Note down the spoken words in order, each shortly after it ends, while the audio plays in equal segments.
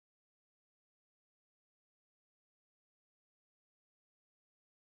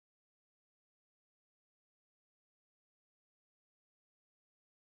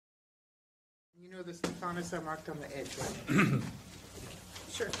You know the Stephanos are marked on the edge, right?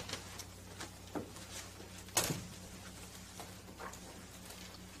 Sure.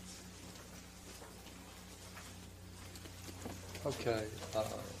 Okay,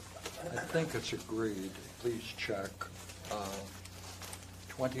 I think it's agreed. Please check.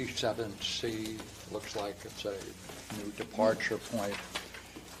 27c looks like it's a new departure point,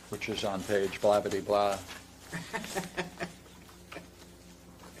 which is on page blah blah blah.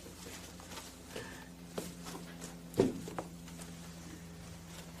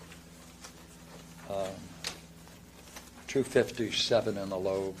 257 in the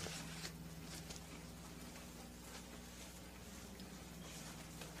lobe.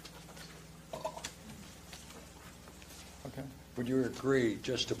 Okay. Would you agree,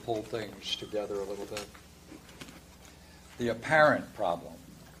 just to pull things together a little bit? The apparent problem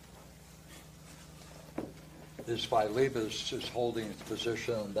is Philebus is holding the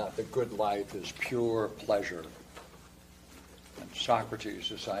position that the good life is pure pleasure. And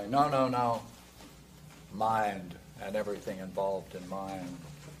Socrates is saying, no, no, no, mind and everything involved in mind.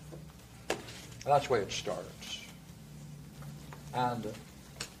 And that's the way it starts. And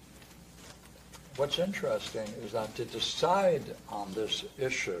what's interesting is that to decide on this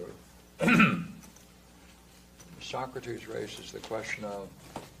issue, Socrates raises the question of,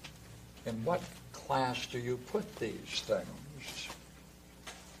 in what class do you put these things?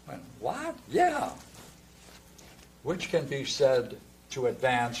 And what? Yeah. Which can be said to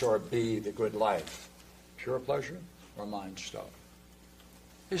advance or be the good life? Pure pleasure or mind stuff?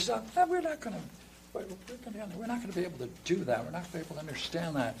 He said, no, we're not going to be able to do that. We're not going to be able to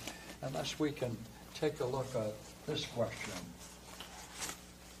understand that unless we can take a look at this question.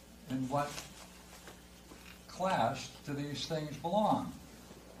 In what class do these things belong?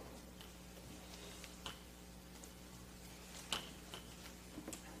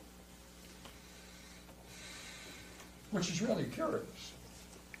 Which is really curious.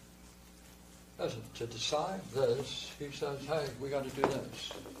 To decide this, he says, hey, we got to do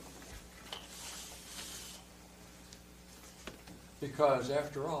this. Because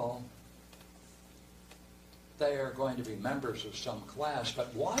after all, they are going to be members of some class,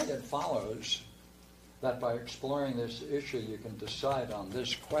 but why it follows that by exploring this issue you can decide on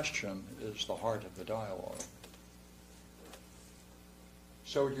this question is the heart of the dialogue.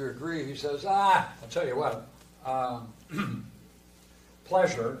 So would you agree? He says, I'll tell you what,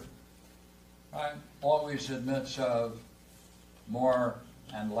 pleasure, right, always admits of more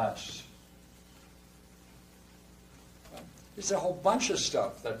and less. There's a whole bunch of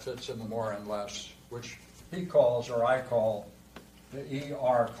stuff that fits in the more and less, which he calls, or I call, the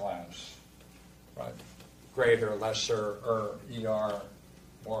ER class, right? Greater, lesser, ER,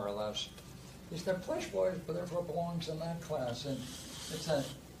 more or less. He said, pleasure but therefore belongs in that class, and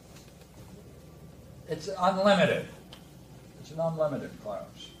it's unlimited. It's an unlimited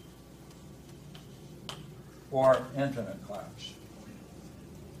class, or infinite class.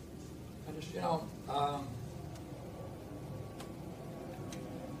 And just,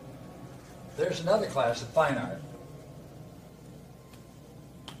 there's another class, a finite.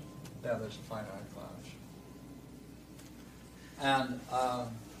 Yeah, there's a finite class. And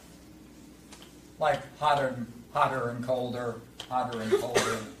like hotter and colder,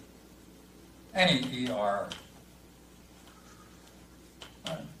 any ER.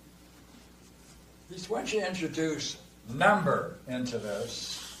 Right. Because once you introduce number into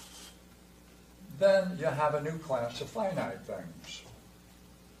this, then you have a new class of finite things.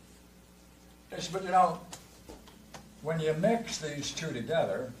 Yes, but when you mix these two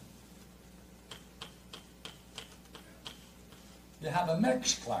together, you have a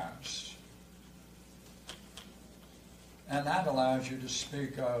mixed class. And that allows you to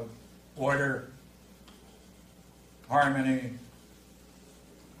speak of order, harmony.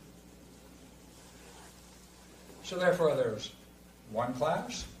 So therefore there's one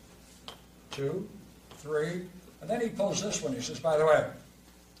class, 2, 3, and then he pulls this one. He says, by the way,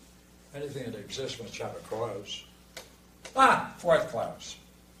 anything that exists must have a cause. Fourth class.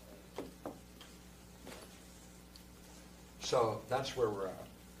 So that's where we're at.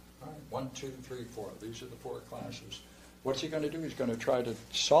 All right, 1, 2, 3, 4. These are the 4 classes. What's he going to do? He's going to try to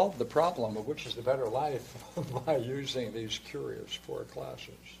solve the problem of which is the better life by using these curious 4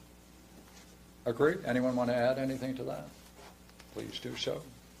 classes. Agree? Anyone want to add anything to that? Please do so.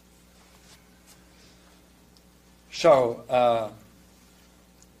 So,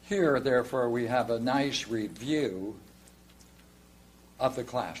 here, therefore, we have a nice review of the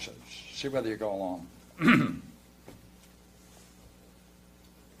classes. See whether you go along.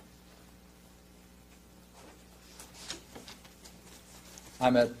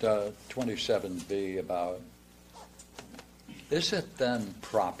 I'm at 27b about, is it then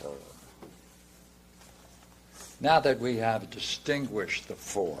proper, now that we have distinguished the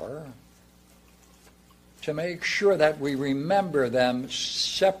four, to make sure that we remember them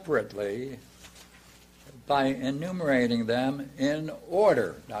separately by enumerating them in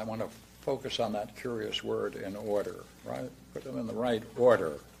order? Now, I want to focus on that curious word, in order, right? Put them in the right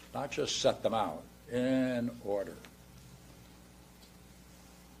order, not just set them out, in order.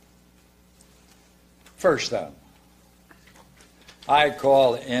 First, then, I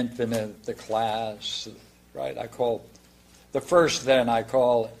call infinite the class, right? I call the first, then, I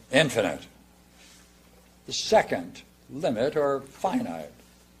call infinite. The second, limit or finite.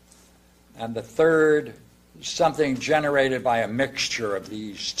 And the third, something generated by a mixture of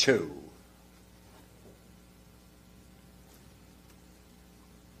these two.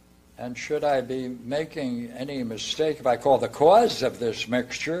 And should I be making any mistake if I call the cause of this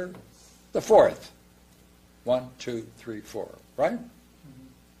mixture the fourth? 1, 2, 3, 4, right? Mm-hmm.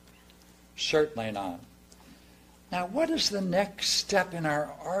 Certainly not. Now, what is the next step in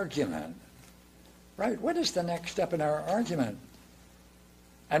our argument? Right? What is the next step in our argument?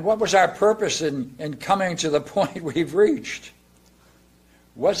 And what was our purpose in coming to the point we've reached?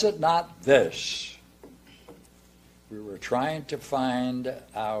 Was it not this? We were trying to find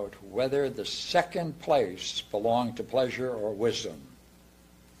out whether the second place belonged to pleasure or wisdom.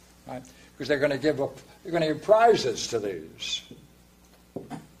 Right? Because they're going to give prizes to these.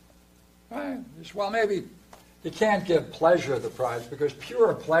 Right? Well, maybe you can't give pleasure the prize because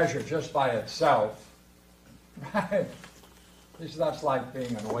pure pleasure just by itself, right? That's like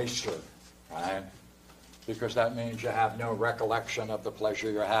being an oyster, right? Because that means you have no recollection of the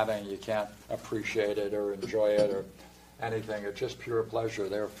pleasure you're having. You can't appreciate it or enjoy it or anything. It's just pure pleasure.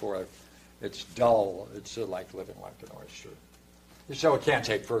 Therefore, it's dull. It's like living like an oyster. So it can't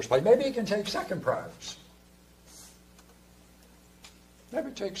take first place. Maybe it can take second prize. Maybe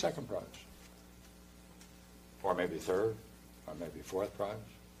take second prize. Or maybe third, or maybe fourth prize.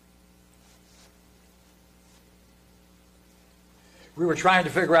 We were trying to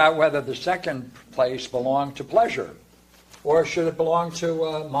figure out whether the second place belonged to pleasure, or should it belong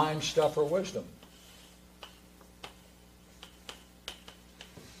to mind, stuff, or wisdom.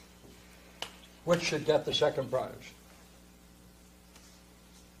 Which should get the second prize?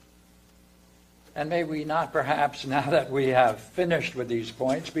 And may we not perhaps, now that we have finished with these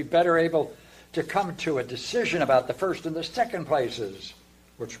points, be better able to come to a decision about the first and the second places,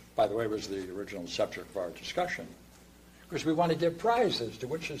 which, by the way, was the original subject of our discussion, because we want to give prizes to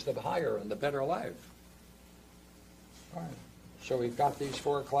which is the higher and the better life. All right. So we've got these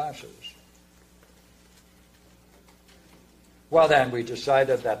four classes. Well, then, we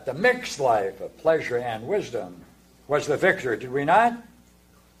decided that the mixed life of pleasure and wisdom was the victor, did we not?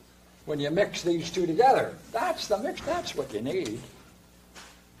 When you mix these two together, that's the mix, that's what you need.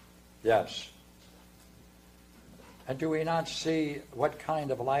 Yes. And do we not see what kind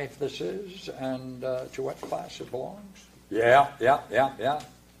of life this is and to what class it belongs? Yeah.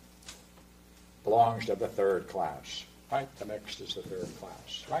 Belongs to the third class, right? The mixed is the third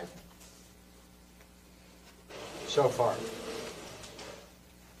class, right? So far.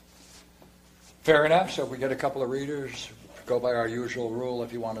 Fair enough. So if we get a couple of readers, go by our usual rule.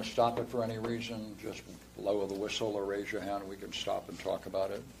 If you want to stop it for any reason, just blow the whistle or raise your hand and we can stop and talk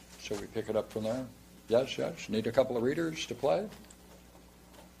about it. So we pick it up from there. Yes. Need a couple of readers to play?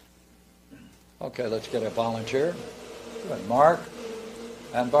 Okay, let's get a volunteer. Good. Mark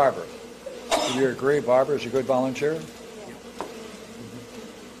and Barbara. Do you agree Barbara's a good volunteer?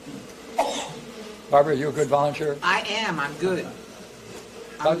 Barbara, are you a good volunteer? I am. I'm good.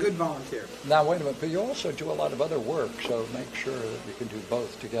 I'm a good volunteer. Now, wait a minute. But you also do a lot of other work, so make sure that you can do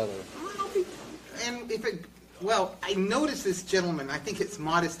both together. And well, I notice this gentleman, I think his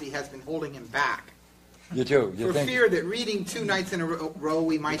modesty has been holding him back. You do? For fear that reading 2 nights in a row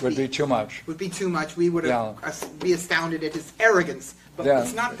we might would be too much. Would be too much. We would be astounded at his arrogance. But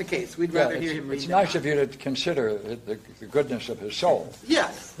it's not the case. We'd rather hear him read. It's nice of you to consider the goodness of his soul.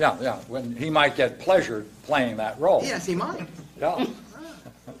 Yes. Yeah. When he might get pleasure playing that role. Yes, he might. Yeah.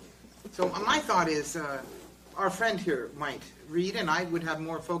 So my thought is our friend here might read and I would have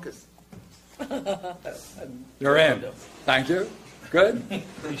more focus. You're in. Thank you. Good?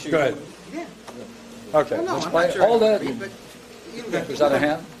 Good. Yeah. Okay, well, no, let's I'm play. not sure Hold it. Is that a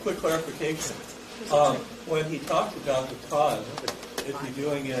hand? Quick clarification. When he talks about the cause, is he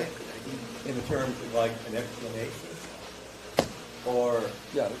doing it in terms of like an explanation? Or...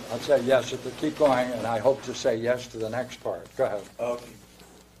 Yeah, I'd say yes. If we keep going, and I hope to say yes to the next part. Go ahead. Okay.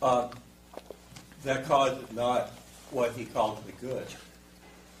 That cause is not what he calls the good.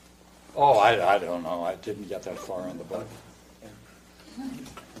 Oh, I don't know. I didn't get that far in the book.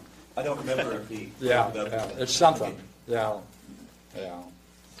 I don't remember if he... Yeah, looked it up. it's something. Yeah.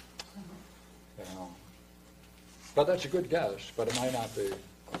 But that's a good guess, but it might not be.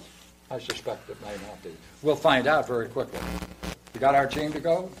 I suspect it may not be. We'll find out very quickly. You got our team to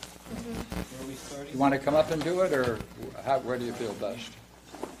go? Where are we starting? You want to come up and do it, or where do you feel best?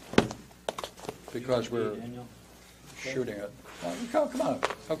 Because we're Daniel? shooting it. Come on.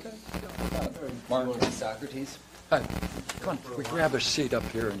 Okay. Come on. Mark. Socrates? Hey, come on. We grab a seat up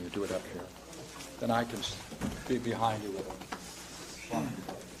here and you do it up here. Then I can be behind you with it.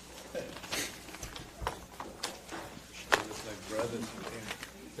 Looks like brothers.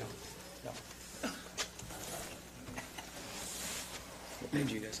 What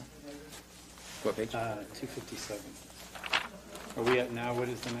page are you guys on? What page? 257. Are we at now? What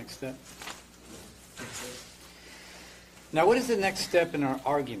is the next step? Now, what is the next step in our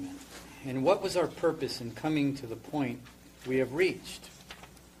argument? And what was our purpose in coming to the point we have reached?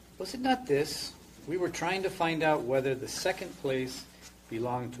 Was it not this? We were trying to find out whether the second place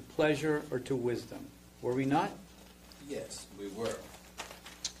belonged to pleasure or to wisdom. Were we not? Yes, we were.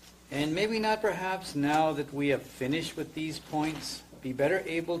 And may we not perhaps, now that we have finished with these points, be better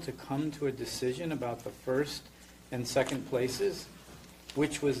able to come to a decision about the first and second places,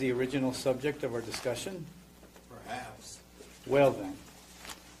 which was the original subject of our discussion? Perhaps. Well then,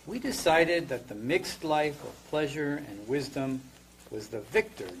 we decided that the mixed life of pleasure and wisdom was the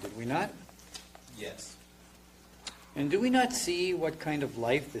victor, did we not? Yes. And do we not see what kind of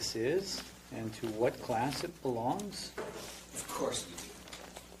life this is, and to what class it belongs? Of course we do.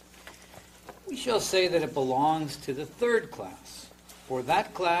 We shall say that it belongs to the third class, for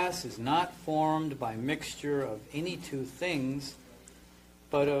that class is not formed by mixture of any two things,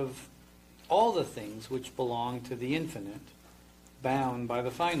 but of all the things which belong to the infinite, bound by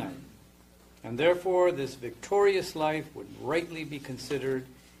the finite. And therefore this victorious life would rightly be considered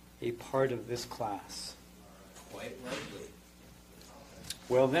a part of this class. Quite rightly.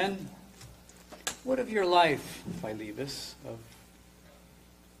 Well then, what of your life, Philebus, of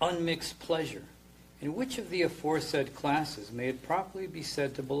unmixed pleasure? In which of the aforesaid classes may it properly be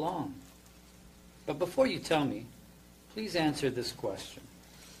said to belong? But before you tell me, please answer this question.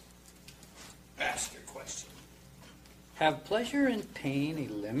 Ask your question. Have pleasure and pain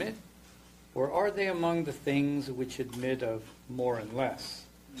a limit, or are they among the things which admit of more and less?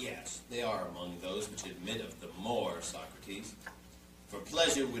 Yes, they are among those which admit of the more, Socrates. For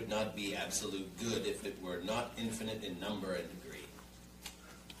pleasure would not be absolute good if it were not infinite in number and degree.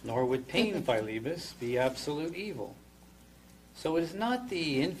 Nor would pain, Philebus, be absolute evil. So it is not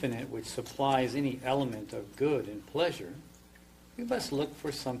the infinite which supplies any element of good in pleasure. We must look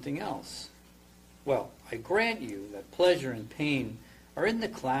for something else. Well, I grant you that pleasure and pain are in the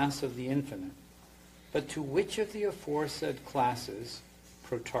class of the infinite. But to which of the aforesaid classes,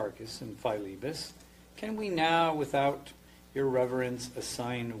 Protarchus and Philebus, can we now, without your reverence,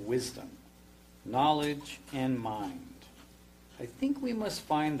 assign wisdom, knowledge, and mind? I think we must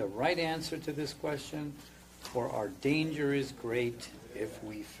find the right answer to this question, for our danger is great if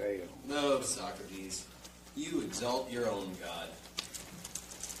we fail. No, Socrates. You exalt your own God.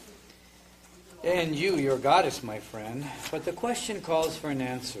 And you, your goddess, my friend. But the question calls for an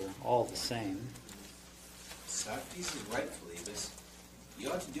answer, all the same. Socrates is right, Philebus. You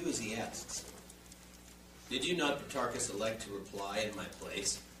ought to do as he asks. Did you not, Protarchus, elect to reply in my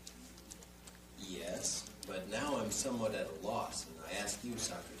place? Yes, but now I'm somewhat at a loss, and I ask you,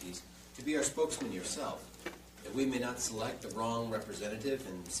 Socrates, to be our spokesman yourself, that we may not select the wrong representative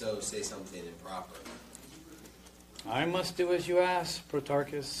and so say something improper. I must do as you ask,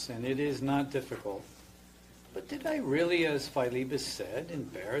 Protarchus, and it is not difficult. But did I really, as Philebus said,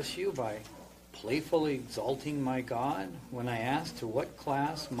 embarrass you by playfully exalting my God when I asked to what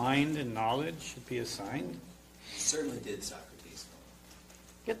class mind and knowledge should be assigned? You certainly did, Socrates.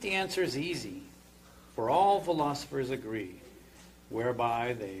 Yet the answer is easy, for all philosophers agree,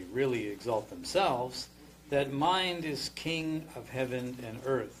 whereby they really exalt themselves, that mind is king of heaven and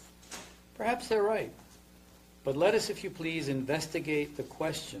earth. Perhaps they're right. But let us, if you please, investigate the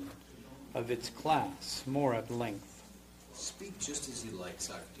question of its class more at length. Speak just as you like,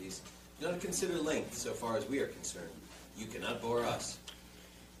 Socrates. Do not consider length so far as we are concerned. You cannot bore us.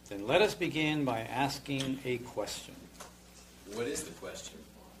 Then let us begin by asking a question. What is the question?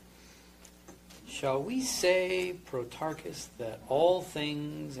 Shall we say, Protarchus, that all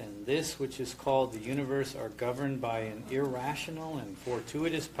things and this which is called the universe are governed by an irrational and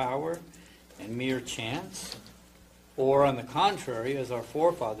fortuitous power and mere chance? Or, on the contrary, as our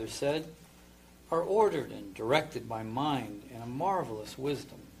forefathers said, are ordered and directed by mind and a marvelous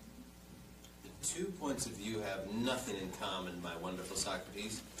wisdom? 2 points of view have nothing in common, my wonderful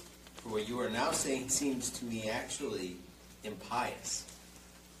Socrates. For what you are now saying seems to me actually impious.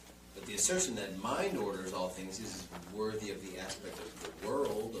 But the assertion that mind orders all things is worthy of the aspect of the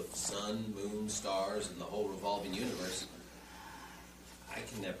world, of sun, moon, stars, and the whole revolving universe. I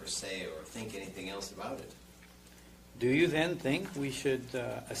can never say or think anything else about it. Do you then think we should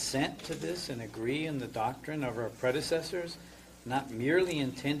assent to this and agree in the doctrine of our predecessors, not merely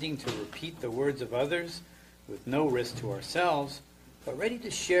intending to repeat the words of others with no risk to ourselves, but ready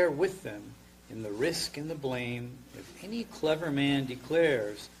to share with them in the risk and the blame if any clever man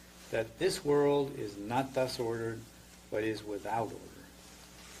declares that this world is not thus ordered, but is without order?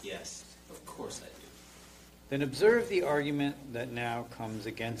 Yes, of course I do. Then observe the argument that now comes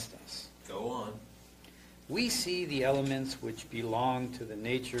against us. Go on. We see the elements which belong to the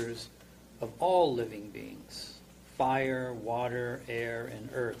natures of all living beings, fire, water, air, and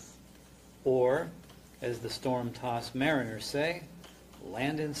earth, or, as the storm-tossed mariners say,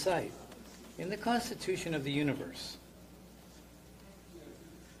 land in sight, in the constitution of the universe.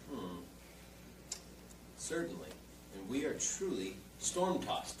 Certainly. And we are truly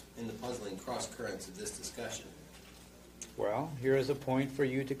storm-tossed in the puzzling cross-currents of this discussion. Well, here is a point for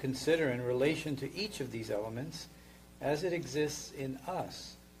you to consider in relation to each of these elements as it exists in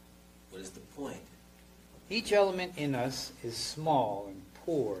us. What is the point? Each element in us is small and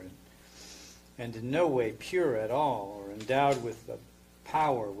poor and in no way pure at all or endowed with the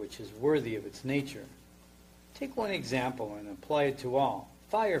power which is worthy of its nature. Take one example and apply it to all.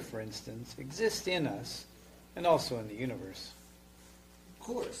 Fire, for instance, exists in us and also in the universe. Of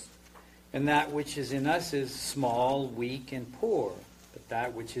course. And that which is in us is small, weak, and poor. But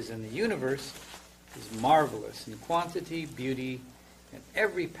that which is in the universe is marvelous in quantity, beauty, and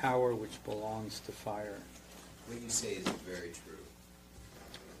every power which belongs to fire. What you say is very true.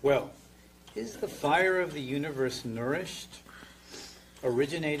 Well, is the fire of the universe nourished,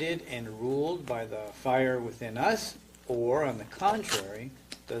 originated, and ruled by the fire within us? Or, on the contrary,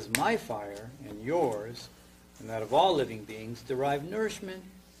 does my fire and yours, and that of all living beings, derive nourishment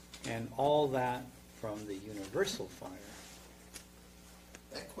and all that from the universal fire?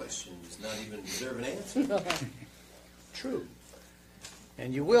 That question does not even deserve an answer. True.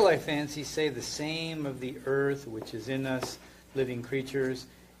 And you will, I fancy, say the same of the earth which is in us, living creatures,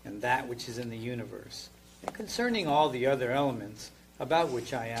 and that which is in the universe. And concerning all the other elements, about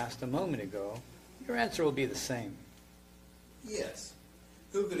which I asked a moment ago, your answer will be the same. Yes.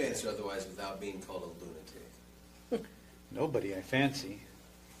 Who could answer otherwise without being called a lunatic? Nobody, I fancy.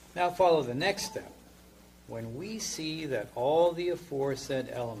 Now follow the next step. When we see that all the aforesaid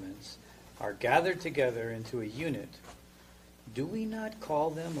elements are gathered together into a unit, do we not call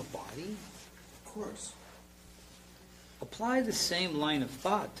them a body? Of course. Apply the same line of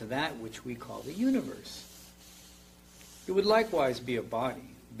thought to that which we call the universe. It would likewise be a body,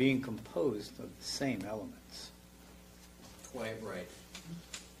 being composed of the same elements. Quite right.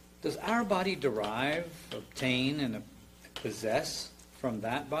 Does our body derive, obtain, and possess from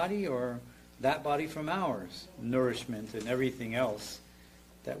that body, or that body from ours, nourishment and everything else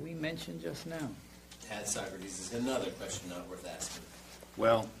that we mentioned just now? That, Socrates, is another question not worth asking.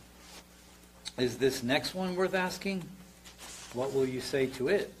 Well, is this next one worth asking? What will you say to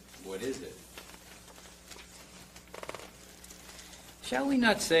it? What is it? Shall we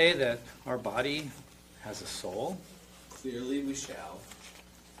not say that our body has a soul? Clearly we shall.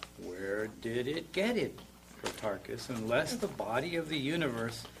 Where did it get it, Protarchus, unless the body of the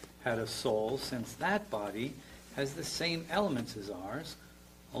universe had a soul, since that body has the same elements as ours,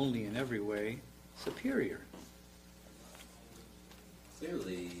 only in every way superior?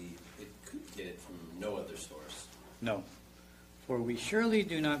 Clearly it could get it from no other source. No, for we surely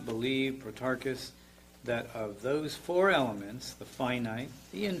do not believe, Protarchus, that of those four elements, the finite,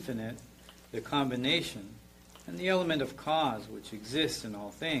 the infinite, the combination, and the element of cause which exists in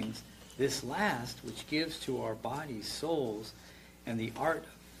all things, this last, which gives to our bodies souls, and the art of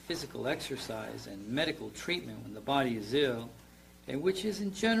physical exercise and medical treatment when the body is ill, and which is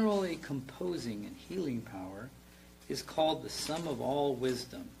in general a composing and healing power, is called the sum of all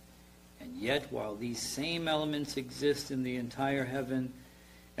wisdom. And yet, while these same elements exist in the entire heaven,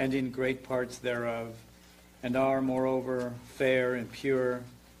 and in great parts thereof, and are, moreover, fair and pure,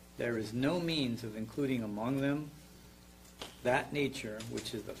 there is no means of including among them that nature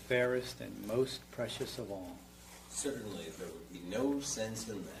which is the fairest and most precious of all. Certainly there would be no sense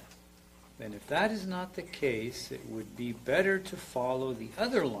in that. Then if that is not the case, it would be better to follow the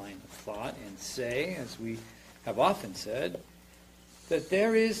other line of thought and say, as we have often said, that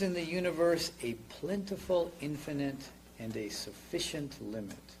there is in the universe a plentiful infinite and a sufficient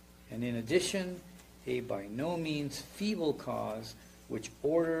limit, and in addition, a by no means feeble cause which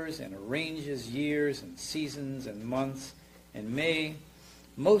orders and arranges years and seasons and months, and may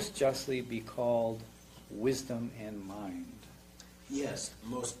most justly be called wisdom and mind. Yes,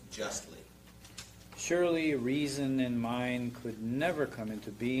 most justly. Surely reason and mind could never come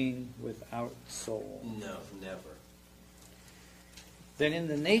into being without soul. No, never. Then in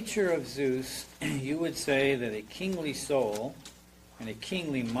the nature of Zeus, you would say that a kingly soul and a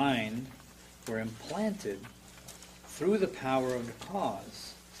kingly mind were implanted through the power of the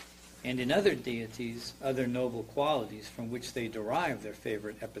cause, and in other deities, other noble qualities from which they derive their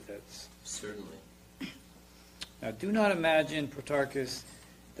favorite epithets. Certainly. Now do not imagine, Protarchus,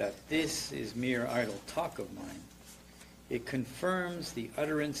 that this is mere idle talk of mine. It confirms the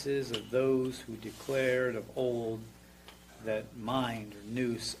utterances of those who declared of old that mind, or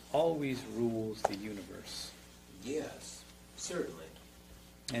Nous, always rules the universe. Yes, certainly.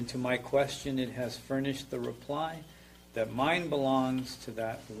 And to my question it has furnished the reply that mind belongs to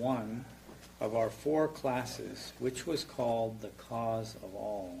that one of our four classes, which was called the cause of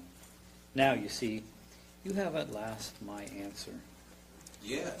all. Now, you see, you have at last my answer.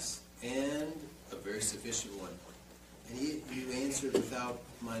 Yes, and a very sufficient one. And you answered without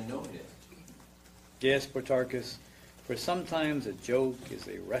my knowing it. Yes, Protarchus, for sometimes a joke is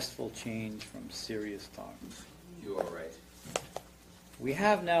a restful change from serious talk. You are right. We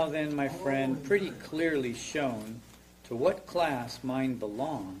have now then, my friend, pretty clearly shown to what class mind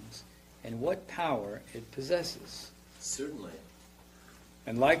belongs and what power it possesses. Certainly.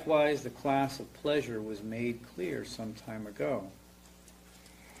 And likewise the class of pleasure was made clear some time ago.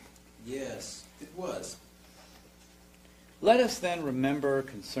 Yes, it was. Let us then remember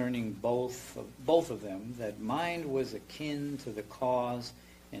concerning both of them that mind was akin to the cause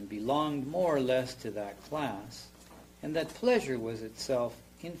and belonged more or less to that class, and that pleasure was itself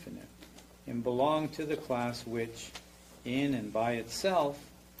infinite and belonged to the class which, in and by itself,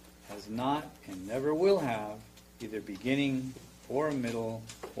 has not and never will have either beginning or middle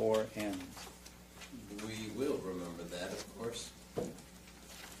or end. We will remember that, of course.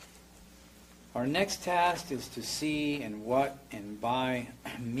 Our next task is to see in what and by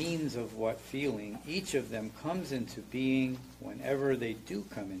means of what feeling each of them comes into being whenever they do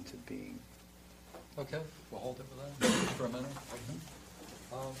come into being. Okay, we'll hold it with that for a minute.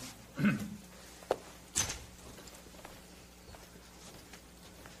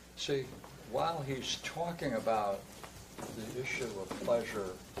 See, while he's talking about the issue of pleasure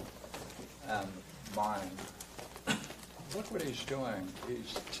and mind, look what he's doing.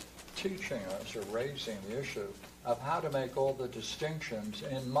 He's teaching us or raising the issue of how to make all the distinctions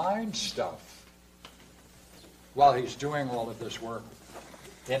in mind stuff while he's doing all of this work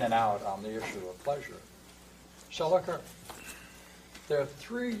in and out on the issue of pleasure. So look, there are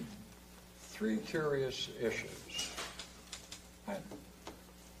three curious issues, right?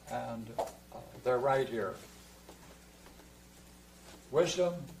 And they're right here.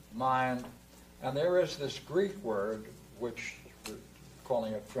 Wisdom, mind, and there is this Greek word which we're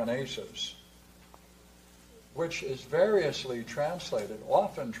calling it Phronesis, which is variously translated,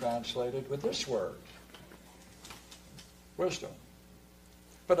 often translated with this word, wisdom.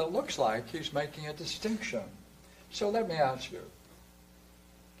 But it looks like he's making a distinction. So let me ask you,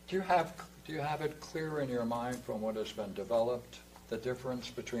 do you have it clear in your mind from what has been developed, the difference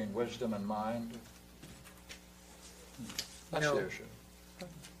between wisdom and mind? That's No. the issue.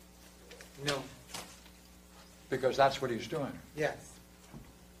 No. Because that's what he's doing. Yes.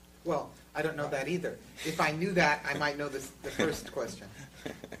 Well, I don't know that either. If I knew that, I might know the first question.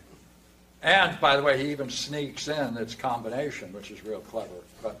 And, by the way, he even sneaks in its combination, which is real clever.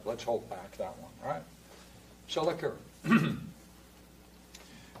 But let's hold back that one, all right? So look here.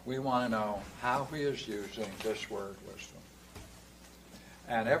 We want to know how he is using this word wisdom.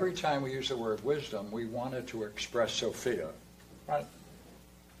 And every time we use the word wisdom, we want it to express Sophia, right?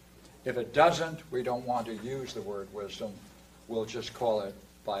 If it doesn't, we don't want to use the word wisdom. We'll just call it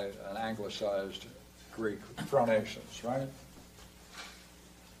by an anglicized Greek phronesis, right?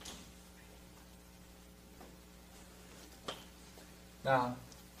 Now,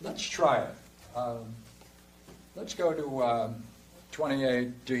 let's try it. Let's go to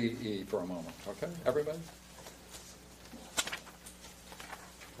 28DE for a moment, okay? Everybody?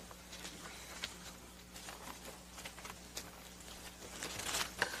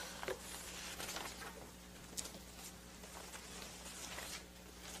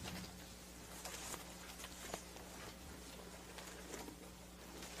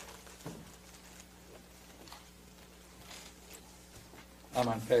 I'm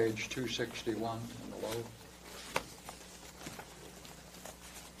on page 261 in the lobe.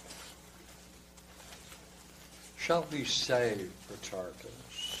 shall we say,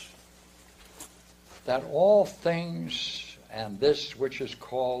 Protarchus, that all things and this which is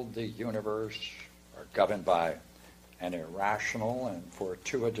called the universe are governed by an irrational and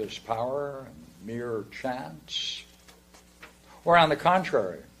fortuitous power and mere chance? Or on the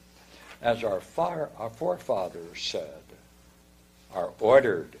contrary, as our forefathers said, are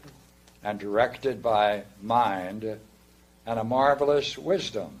ordered and directed by mind and a marvelous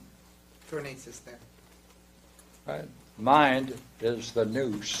wisdom? Phronesis there. Right? Mind is the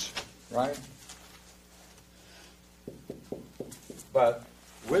nous, right? But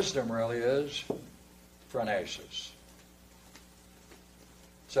wisdom really is phronesis.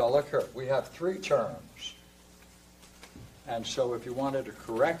 So look here, we have three terms. And so if you wanted to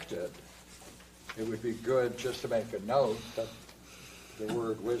correct it, it would be good just to make a note that the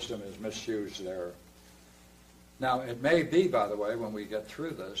word wisdom is misused there. Now, it may be, by the way, when we get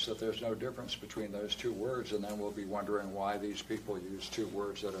through this, that there's no difference between those two words, and then we'll be wondering why these people use two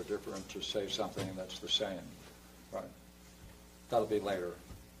words that are different to say something that's the same. Right? That'll be later.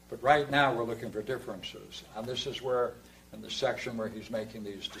 But right now, we're looking for differences. And this is where, in the section where he's making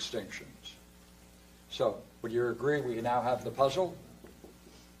these distinctions. So, would you agree we now have the puzzle?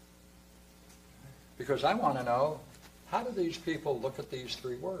 Because I want to know, how do these people look at these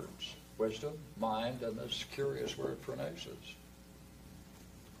three words? Wisdom, mind, and this curious word, phronesis.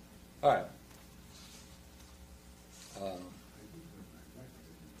 All right.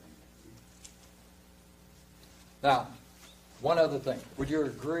 Now, one other thing. Would you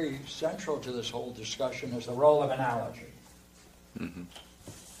agree, central to this whole discussion is the role of analogy? Mm-hmm.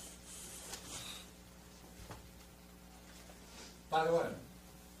 By the way,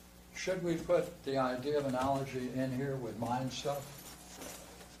 should we put the idea of analogy in here with mind stuff?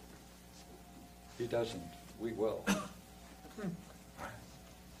 He doesn't. We will.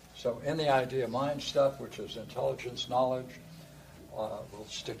 So in the idea of mind stuff, which is intelligence, knowledge, we'll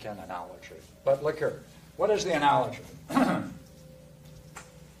stick in analogy. But look here. What is the analogy?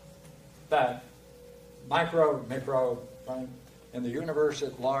 That micro, right, in the universe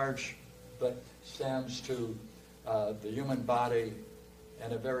at large, that stands to the human body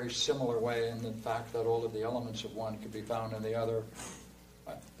in a very similar way in the fact that all of the elements of one can be found in the other.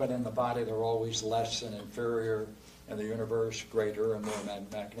 But in the body, they're always less and inferior. In the universe, greater and more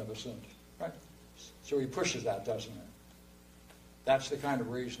magnificent. Right? So he pushes that, doesn't he? That's the kind of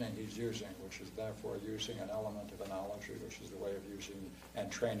reasoning he's using, which is therefore using an element of analogy, which is the way of using and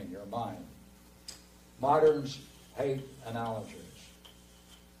training your mind. Moderns hate analogies.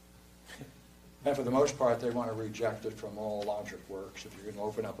 And for the most part, they want to reject it from all logic works. If you can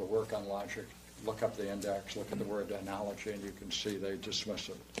open up a work on logic, look up the index, look at the word analogy, and you can see they dismiss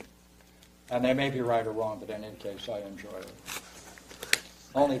it. And they may be right or wrong, but in any case, I enjoy it.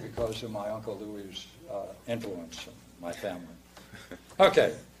 Only because of my Uncle Louis' influence in my family.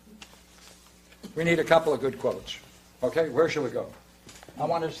 Okay. We need a couple of good quotes. Okay, where shall we go? I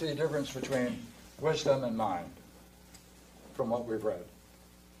want to see the difference between wisdom and mind from what we've read.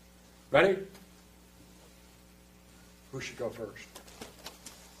 Ready? Who should go first?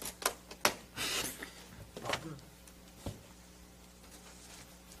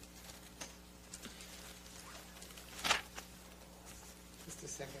 Just a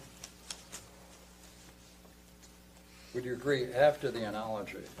second. Would you agree after the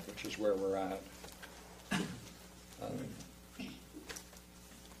analogy, which is where we're at?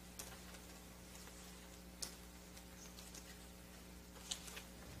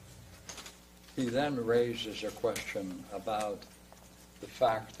 He then raises a question about the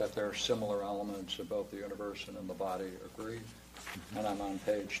fact that there are similar elements in both the universe and in the body. Agree? And I'm on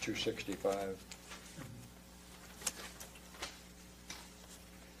page 265.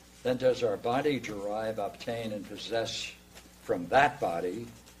 Then does our body derive, obtain, and possess from that body,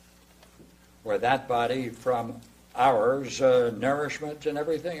 or that body from ours, nourishment and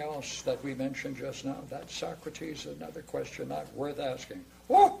everything else that we mentioned just now? That's Socrates, another question not worth asking.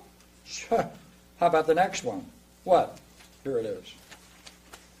 Oh! How about the next one? What? Here it is.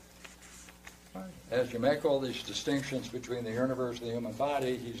 As you make all these distinctions between the universe and the human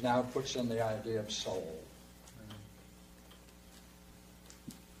body, he now puts in the idea of soul.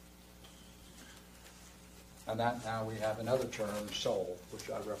 And that now we have another term, soul, which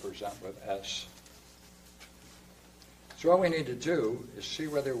I represent with S. So what we need to do is see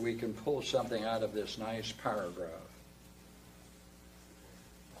whether we can pull something out of this nice paragraph.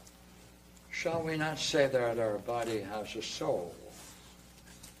 Shall we not say that our body has a soul?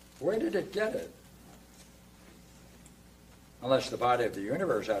 Where did it get it? Unless the body of the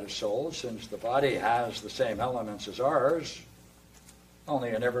universe had a soul, since the body has the same elements as ours, only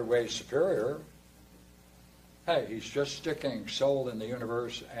in every way superior. hey, he's just sticking soul in the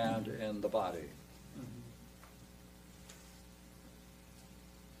universe and in the body.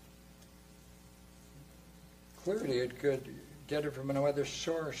 Clearly, it could get it from no other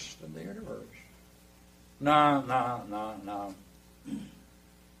source than the universe. No.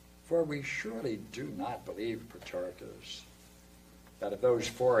 For we surely do not believe, Protarchus, that of those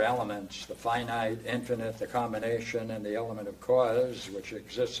four elements, the finite, infinite, the combination, and the element of cause, which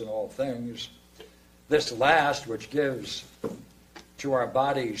exists in all things, this last, which gives to our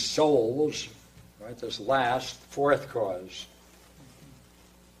bodies souls, right, this last, fourth cause,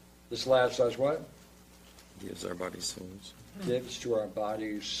 this last does what? Gives our body souls. Gives to our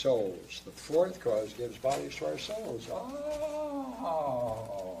bodies souls. The fourth cause gives bodies to our souls.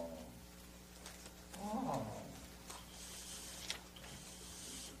 Oh.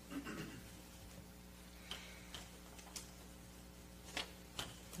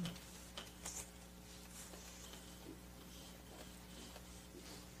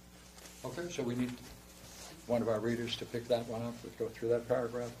 Okay, so we need one of our readers to pick that one up. Let's go through that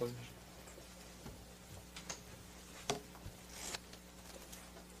paragraph, please.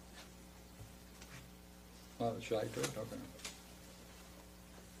 Oh, should I do it? Okay.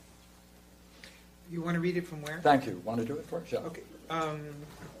 You want to read it from where? Thank you. Want to do it for us? Yeah. Okay.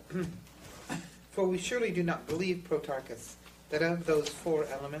 For we surely do not believe, Protarchus, that of those four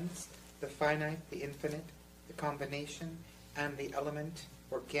elements, the finite, the infinite, the combination, and the element,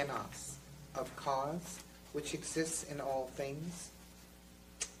 or genos, of cause, which exists in all things,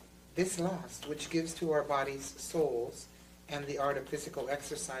 this last, which gives to our bodies souls, and the art of physical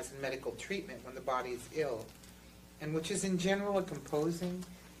exercise and medical treatment when the body is ill, and which is in general a composing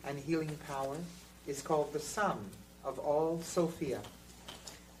and healing power, is called the sum of all Sophia.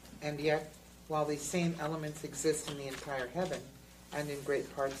 And yet, while these same elements exist in the entire heaven, and in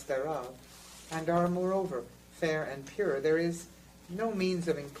great parts thereof, and are moreover fair and pure, there is no means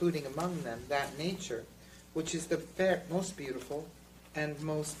of including among them that nature which is the fair, most beautiful and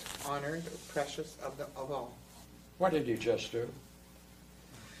most honored, precious of all. What did you just do?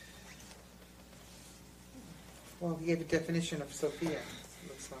 Well, he gave a definition of Sophia, it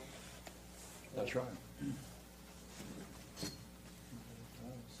looks like. That's right.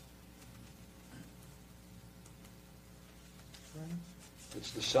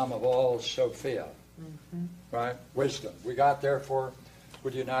 It's the sum of all Sophia, right? Wisdom. We got, therefore,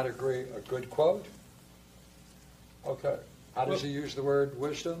 would you not agree, a good quote? Okay. How does he use the word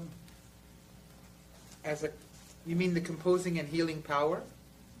wisdom? As a, you mean the composing and healing power?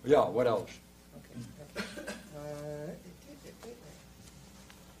 Yeah, what else? Okay.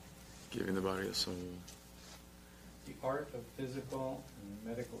 Giving the body a soul. The art of physical and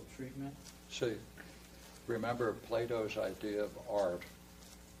medical treatment. See, remember Plato's idea of art,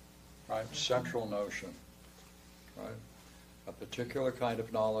 right? Central notion, right? A particular kind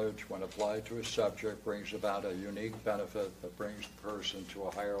of knowledge, when applied to a subject, brings about a unique benefit that brings the person to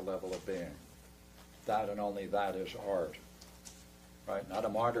a higher level of being. That and only that is art, right? Not a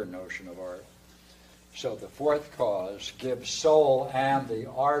modern notion of art. So the fourth cause gives soul and the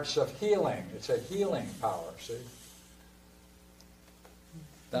arts of healing. It's a healing power, see?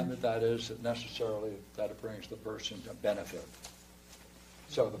 That is necessarily that it brings the person a benefit.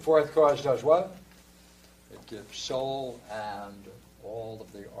 So the fourth cause does what? It gives soul and all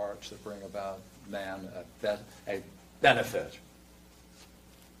of the arts that bring about man a benefit.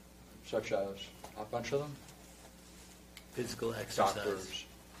 Such as a bunch of them? Physical exercise. Doctors,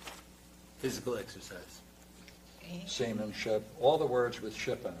 Physical exercise. seamanship, all the words with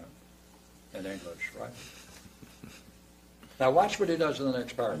ship in it in English, right? Now watch what he does in the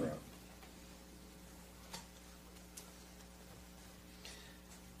next paragraph.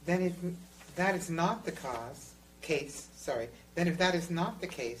 Then if that is not the then if that is not the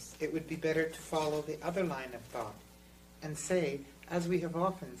case, it would be better to follow the other line of thought and say, as we have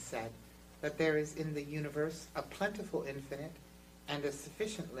often said, that there is in the universe a plentiful infinite and a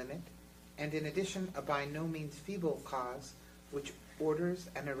sufficient limit, and in addition a by no means feeble cause which orders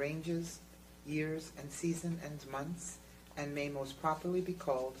and arranges years and season and months, and may most properly be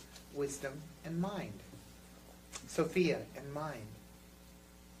called wisdom and mind. Sophia and mind.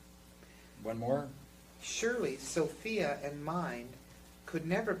 One more. Surely Sophia and mind could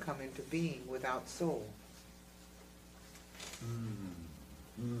never come into being without soul.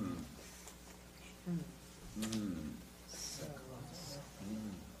 So,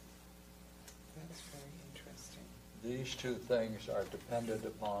 that's very interesting. These two things are dependent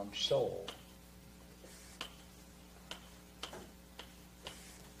upon soul.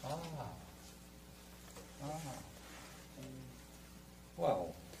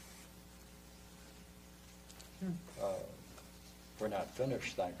 Well, We're not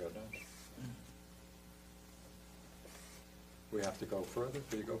finished, thank goodness. We have to go further.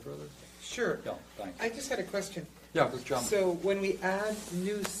 Can you go further? Sure. Yeah, thanks. I just had a question. Yeah, let's jump. So when we add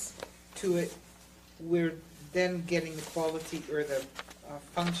nous to it, we're then getting the quality or the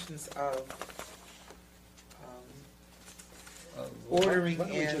functions of ordering Why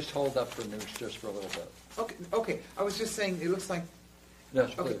don't we and... just hold up for news just for a little bit? Okay. I was just saying, it looks like...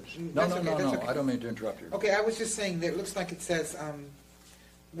 Yes, Okay, please. that's No, okay, that's okay. I don't mean to interrupt you. Okay, I was just saying that it looks like it says,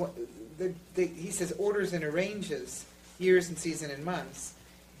 he says orders and arranges years and season and months.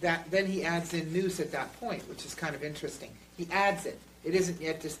 Then he adds in nous at that point, which is kind of interesting. He adds it. It isn't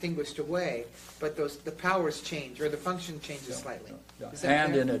yet distinguished away, but the powers change, or the function changes slightly. Yeah. Is that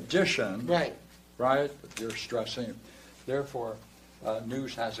And fair? in addition, Right. you're stressing, therefore,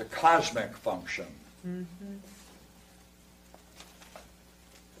 nous has a cosmic function.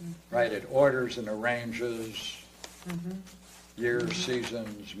 Right, it orders and arranges years,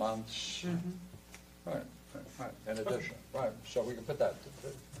 seasons, months. Right, in addition, right, so we can put that.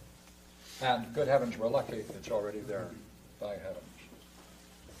 And good heavens, we're lucky it's already there, by heavens.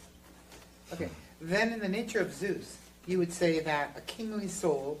 Okay. Then in the nature of Zeus, you would say that a kingly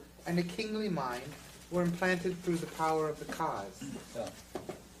soul and a kingly mind were implanted through the power of the cause. Yeah.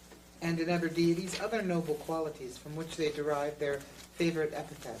 And in other deities, other noble qualities from which they derive their favorite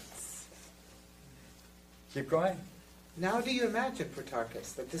epithets. Keep going. Now do you imagine,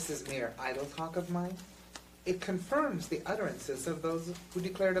 Protarchus, that this is mere idle talk of mine? It confirms the utterances of those who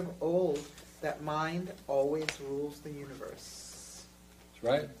declared of old that mind always rules the universe. That's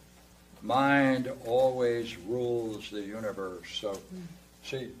right. Mind always rules the universe. So,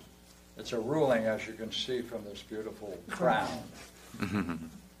 see, it's a ruling, as you can see from this beautiful crown.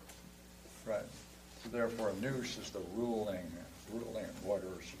 Right. So therefore, nous is the ruling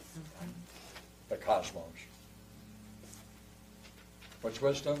waters, the cosmos. What's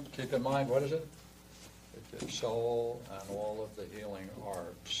wisdom? Keep in mind, what is it? It gives soul and all of the healing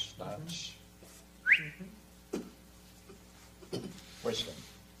arts. That's wisdom.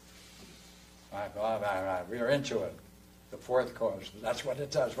 Right. We are into it. The fourth cause. That's what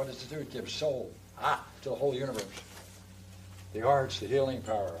it does. What does it do? It gives soul to the whole universe. The arts, the healing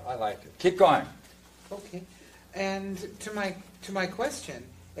power. I like it. Keep going. Okay. And to my question,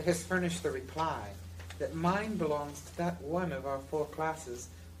 it has furnished the reply that mind belongs to that one of our four classes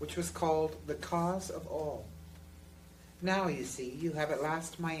which was called the cause of all. Now, you see, you have at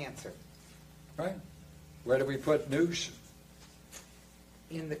last my answer. Right. Where do we put nous?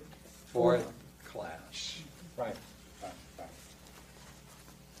 In the Fourth class. Right.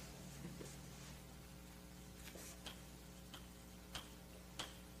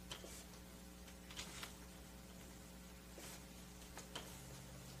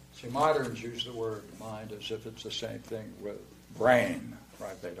 See, moderns use the word mind as if it's the same thing with brain,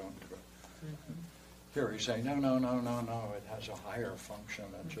 right? They don't. Here he's saying, no, it has a higher function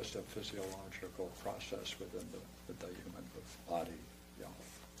than just a physiological process within the human body. Yeah.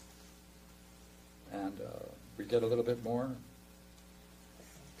 And we get a little bit more.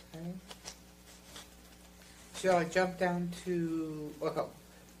 Okay. Shall I jump down to... Okay.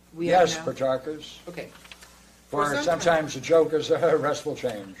 Yes, Protarchus. Okay. For sometimes a joke is a restful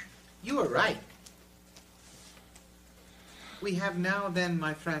change. You are right. We have now then,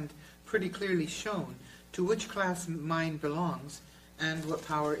 my friend, pretty clearly shown to which class mind belongs and what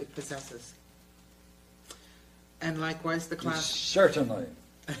power it possesses. And likewise the class... Certainly.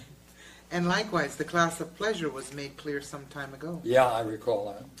 And likewise the class of pleasure was made clear some time ago. Yeah, I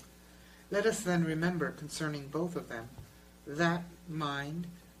recall that. Let us then remember concerning both of them that mind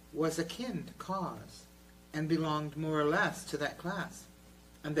was akin to cause and belonged more or less to that class,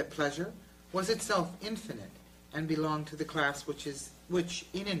 and that pleasure was itself infinite and belonged to the class which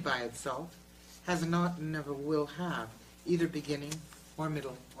in and by itself has not and never will have either beginning or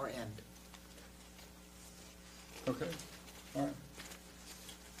middle or end. Okay. All right.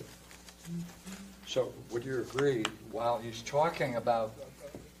 So would you agree, while he's talking about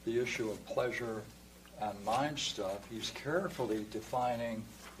the issue of pleasure and mind stuff, he's carefully defining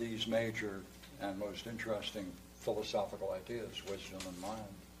these major and most interesting philosophical ideas, wisdom and mind.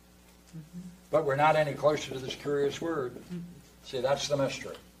 But we're not any closer to this curious word. See, that's the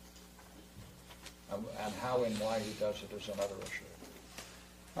mystery. And how and why he does it is another issue.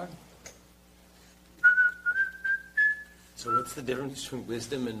 Right? So what's the difference between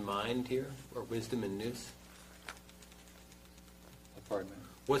wisdom and mind here, or wisdom and nous? Pardon me.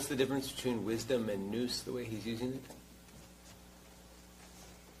 What's the difference between wisdom and nous, the way he's using it?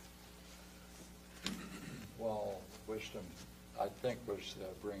 Well, wisdom, I think, brings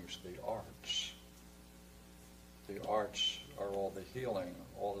the arts. the arts are all the healing,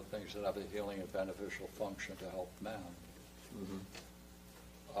 all the things that have a healing and beneficial function to help man.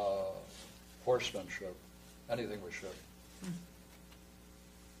 Horsemanship, anything with ship.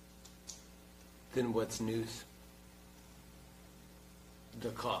 Then what's Nous? The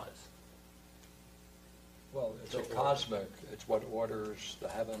cause. Well, it's a cosmic, it's what orders the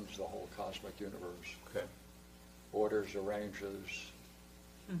heavens, the whole cosmic universe. Okay. Orders, arranges.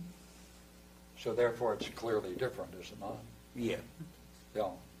 So therefore it's clearly different, is it not? Yeah. Yeah.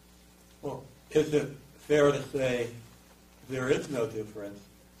 Well, is it fair to say there is no difference,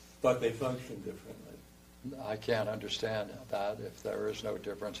 but they function differently? I can't understand that. If there is no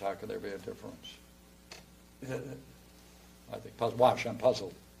difference, how can there be a difference? I think, watch, I'm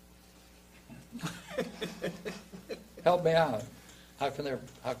puzzled. Help me out. How can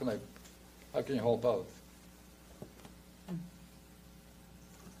you hold both?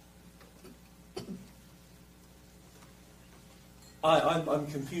 I'm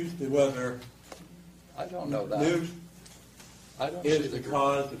confused as to whether I don't know that. Nous I don't see is the the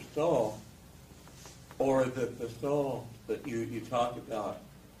cause of soul, or that the soul that you talk about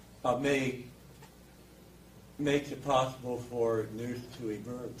makes it possible for Nous to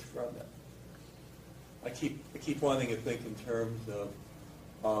emerge from it. I keep wanting to think in terms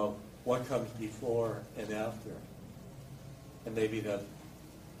of what comes before and after, and maybe that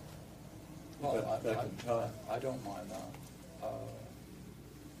can tie. I don't mind that.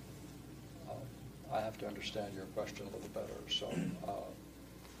 I have to understand your question a little better. So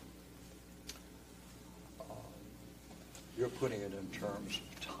you're putting it in terms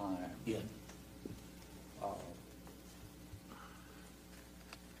of time. Yeah.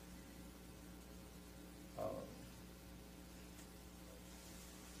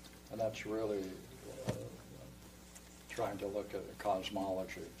 And that's really trying to look at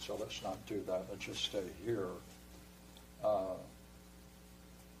cosmology. So let's not do that. Let's just stay here.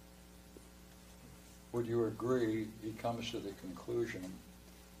 Would you agree, he comes to the conclusion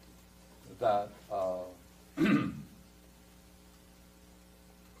that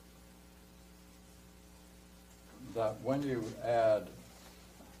that when you add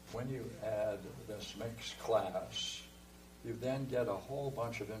this mixed class, you then get a whole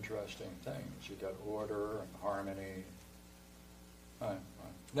bunch of interesting things. You get order and harmony. Right.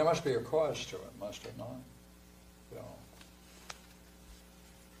 There must be a cause to it, must it not? Yeah.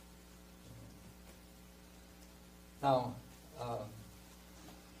 Now,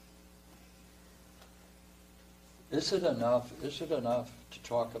 is it enough to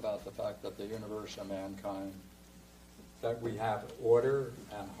talk about the fact that the universe and mankind, that we have order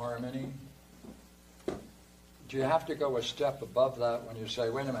and harmony? Do you have to go a step above that when you say,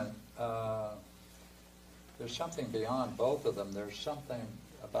 wait a minute, there's something beyond both of them. There's something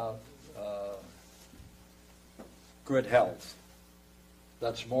about good health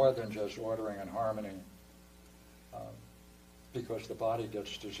that's more than just ordering and harmony, because the body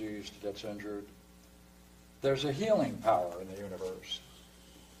gets diseased, gets injured. There's a healing power in the universe.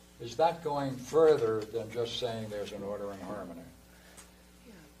 Is that going further than just saying there's an order and harmony?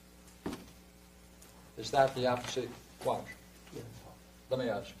 Is that the opposite? Watch. Let me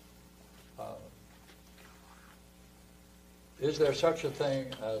ask. Is there such a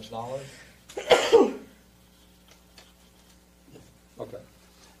thing as knowledge? Okay.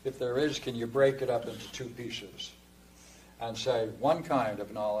 If there is, can you break it up into two pieces and say one kind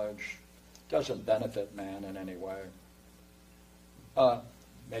of knowledge doesn't benefit man in any way?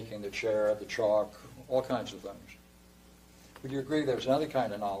 Making the chair, the chalk, all kinds of things. Would you agree there's another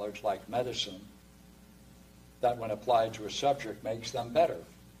kind of knowledge, like medicine, that when applied to a subject makes them better?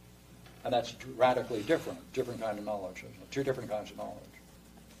 And that's radically different kind of knowledge, isn't it? Two different kinds of knowledge.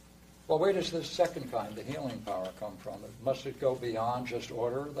 Well, where does this second kind, the healing power, come from? Must it go beyond just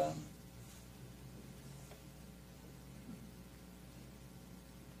order, then?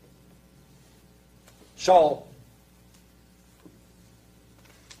 So,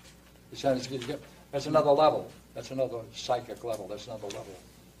 that's another level. That's another psychic level. That's another level.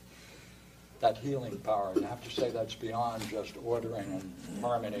 That healing power, you have to say that's beyond just ordering and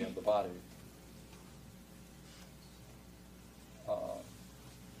harmony of the body.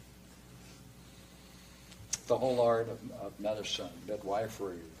 The whole art of medicine,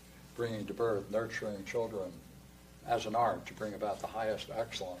 midwifery, bringing to birth, nurturing children as an art to bring about the highest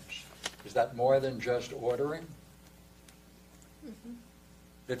excellence. Is that more than just ordering? Mm-hmm.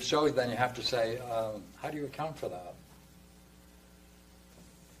 If so, then you have to say, how do you account for that?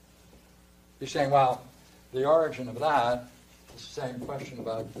 You're saying, well, the origin of that is the same question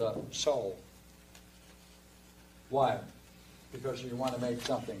about the soul. Why? Because you want to make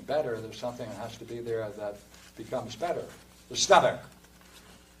something better, there's something that has to be there that becomes better. The stomach.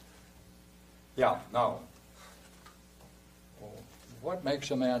 Yeah, no. Well, what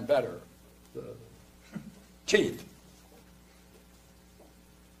makes a man better? The teeth.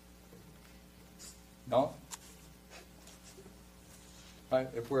 No? Right?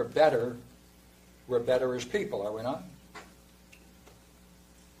 If we're better as people, are we not?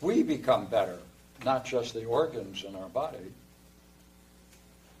 We become better, not just the organs in our body.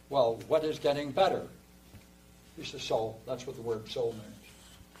 Well, what is getting better? It's the soul. That's what the word soul means.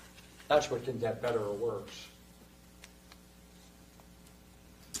 That's what can get better or worse.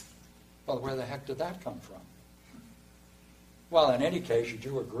 Well, where the heck did that come from? Well, in any case, you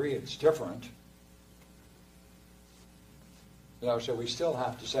do agree it's different. You know, so we still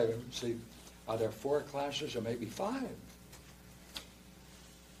have to say, see, are there 4 classes or maybe 5?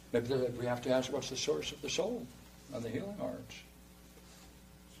 Maybe we have to ask what's the source of the soul and the healing arts.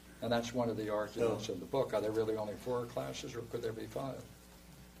 And that's one of the arguments in the book. Are there really only 4 classes or could there be 5?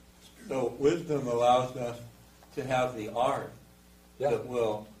 So wisdom allows us to have the art that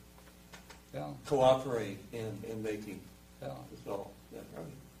will cooperate in making the soul. That's right.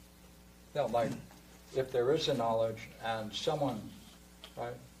 Yeah, like if there is a knowledge and someone,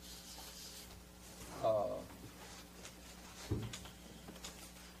 right,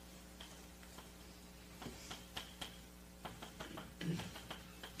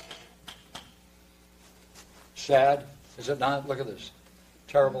 sad, is it not? Look at this.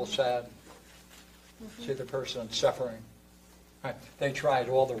 Terrible, sad. See the person suffering. Right. They tried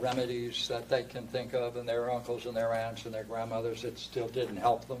all the remedies that they can think of, and their uncles and their aunts and their grandmothers. It still didn't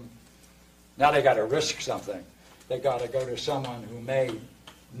help them. Now they got to risk something. They got to go to someone who may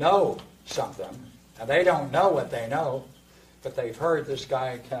know something, and they don't know what they know, but they've heard this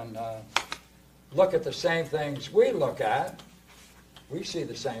guy can look at the same things we look at. We see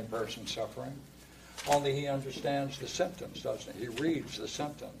the same person suffering. Only he understands the symptoms, doesn't he? He reads the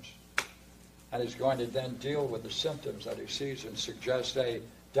symptoms. And he's going to then deal with the symptoms that he sees and suggest a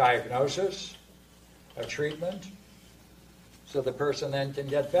diagnosis, a treatment, so the person then can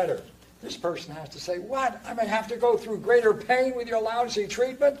get better. This person has to say, what? I'm going to have to go through greater pain with your lousy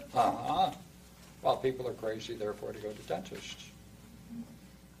treatment? Well, people are crazy, therefore, to go to dentists.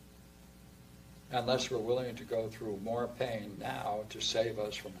 Unless we're willing to go through more pain now to save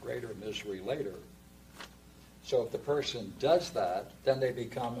us from greater misery later. So if the person does that, then they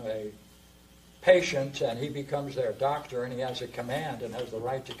become a patient and he becomes their doctor and he has a command and has the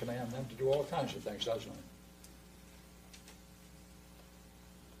right to command them to do all kinds of things, doesn't he?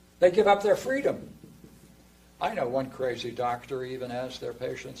 They give up their freedom. I know one crazy doctor even asks their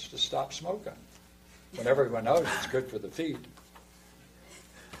patients to stop smoking when everyone knows it's good for the feet.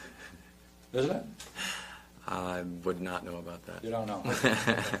 Isn't it? I would not know about that. You don't know.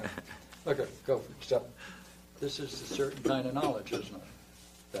 Okay, go for it. Step. This is a certain kind of knowledge, isn't it,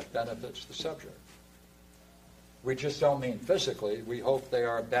 that benefits the subject. We just don't mean physically. We hope they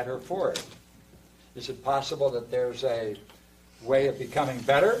are better for it. Is it possible that there's a way of becoming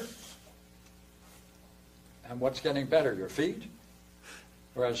better? And what's getting better, your feet?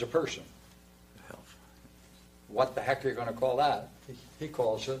 Or as a person? Health. What the heck are you going to call that? He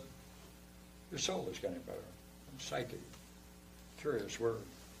calls it, your soul is getting better. Psyche. Curious word.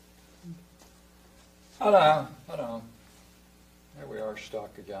 I don't know. There we are,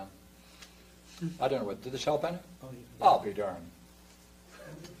 stuck again. I don't know what. Did this help any? Oh, yeah. I'll be darned.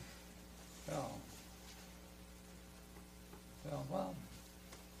 Yeah. Yeah, well,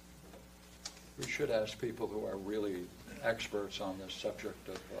 we should ask people who are really experts on this subject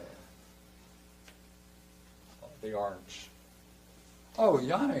of the arts. Oh,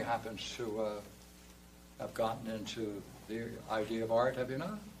 Yanni happens to have gotten into the idea of art, have you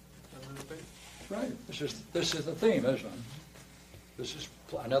not? Right. This is the theme, isn't it? This is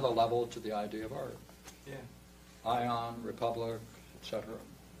another level to the idea of art. Yeah. Ion, Republic, etc.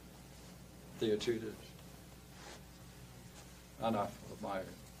 Theotudes. Enough of my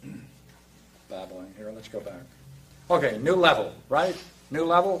babbling here. Let's go back. Okay, new level, right? New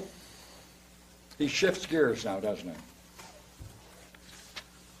level. He shifts gears now, doesn't he?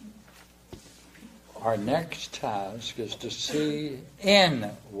 Our next task is to see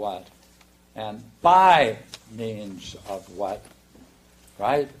in what and by means of what,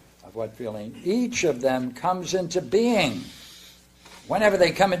 right? Of what feeling each of them comes into being. Whenever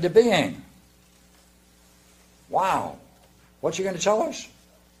they come into being. Wow. What's he going to tell us?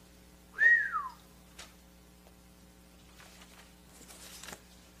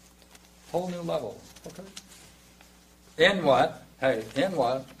 Whole new level. Okay. In what? Hey, in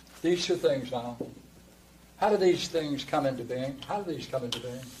what? These two things now. How do these things come into being? How do these come into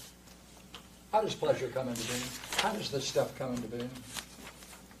being? How does pleasure come into being? How does this stuff come into being?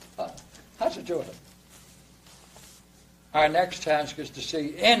 How's it do it? Our next task is to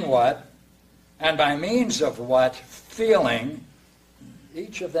see in what and by means of what feeling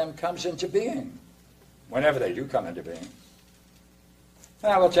each of them comes into being, whenever they do come into being.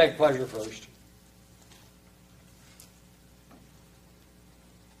 Now we'll take pleasure first.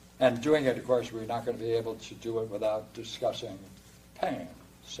 And doing it, of course, we're not going to be able to do it without discussing pain.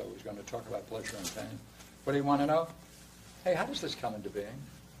 So he's going to talk about pleasure and pain. What do you want to know? Hey, how does this come into being?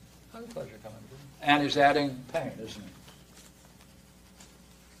 How does pleasure come into being? And he's adding pain, isn't he?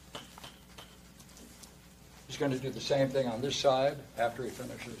 He's going to do the same thing on this side after he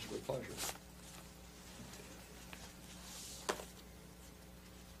finishes with pleasure.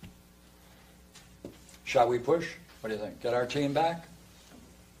 Shall we push? What do you think? Get our team back?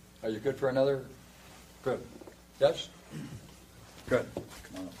 Are you good for another? Good. Yes? Good.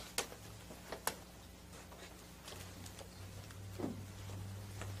 Come on up.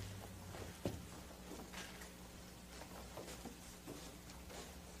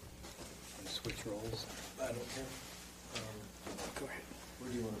 Switch roles. I don't care. Go ahead. Where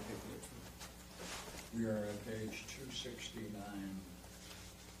do you want to pick it up from? We are at page 269.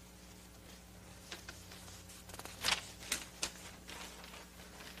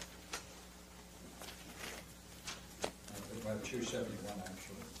 About 271,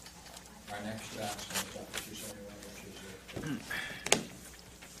 actually. Our next task is chapter 271, which is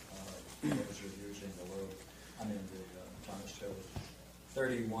those who are using the word, the Thomas Taylor.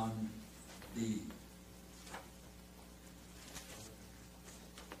 31b.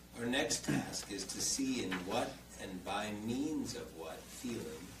 Our next task is to see in what and by means of what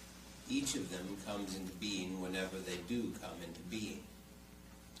feeling each of them comes into being whenever they do come into being.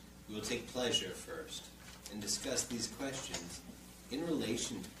 We will take pleasure first and discuss these questions in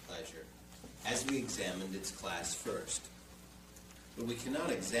relation to pleasure as we examined its class first. But we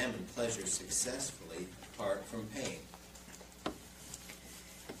cannot examine pleasure successfully apart from pain.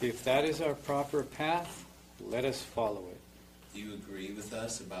 If that is our proper path, let us follow it. Do you agree with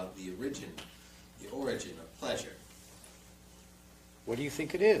us about the origin of pleasure? What do you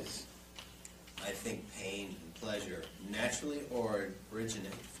think it is? I think pain and pleasure naturally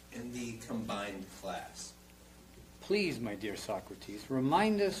originate in the combined class. Please, my dear Socrates,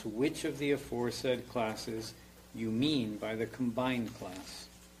 remind us which of the aforesaid classes you mean by the combined class.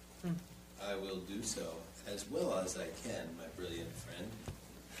 I will do so as well as I can, my brilliant friend.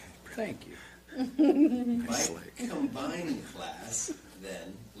 Thank you. By combined class,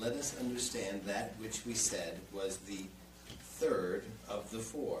 then, let us understand that which we said was the third of the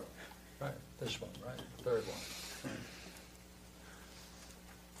four. Right, this one, right? Third one.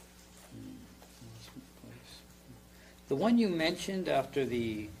 The one you mentioned after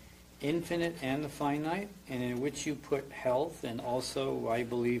the infinite and the finite, and in which you put health and also, I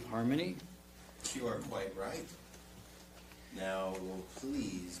believe, harmony? You are quite right. Now,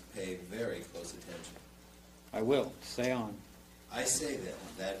 please pay very close attention. I will. Say on. I say then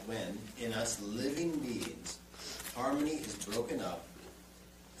that when, in us living beings, harmony is broken up,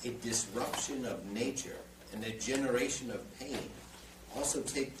 a disruption of nature and a generation of pain also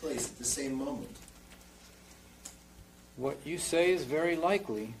take place at the same moment. What you say is very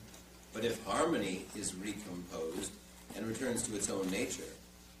likely. But if harmony is recomposed and returns to its own nature,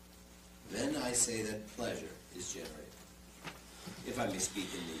 then I say that pleasure is generated. If I may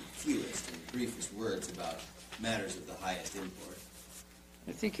speak in the fewest and briefest words about matters of the highest import.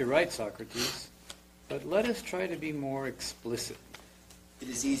 I think you're right, Socrates. But let us try to be more explicit. It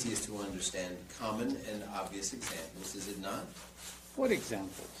is easiest to understand common and obvious examples, is it not? What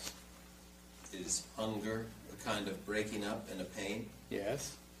examples? Is hunger a kind of breaking up and a pain?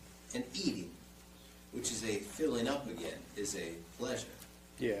 Yes. And eating, which is a filling up again, is a pleasure.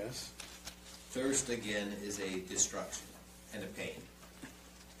 Yes. Thirst again is a destruction and a pain.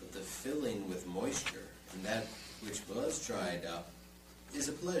 But the filling with moisture and that which was dried up is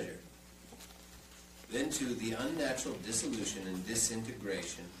a pleasure. Then to the unnatural dissolution and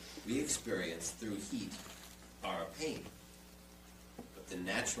disintegration we experience through heat are a pain. But the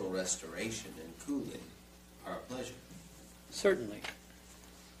natural restoration and cooling are a pleasure. Certainly.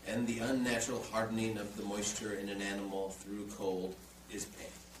 And the unnatural hardening of the moisture in an animal through cold is pain.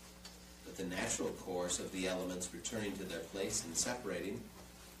 But the natural course of the elements returning to their place and separating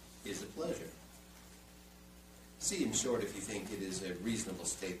is a pleasure. See, in short, if you think it is a reasonable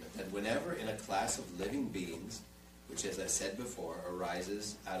statement, that whenever in a class of living beings, which, as I said before,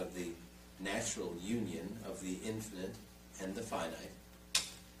 arises out of the natural union of the infinite and the finite,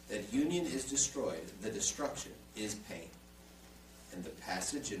 that union is destroyed, the destruction is pain. and the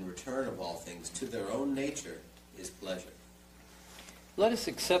passage and return of all things to their own nature is pleasure. Let us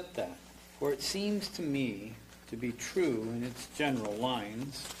accept that, for it seems to me to be true in its general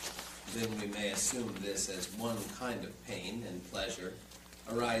lines. Then we may assume this as one kind of pain and pleasure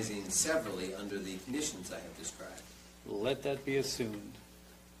arising severally under the conditions I have described. Let that be assumed.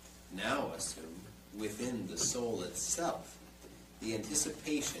 Now assume within the soul itself the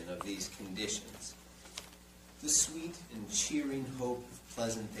anticipation of these conditions, the sweet and cheering hope of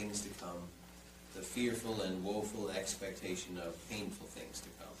pleasant things to come, the fearful and woeful expectation of painful things to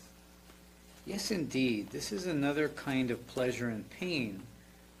come. Yes, indeed, this is another kind of pleasure and pain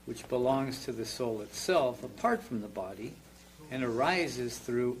which belongs to the soul itself apart from the body and arises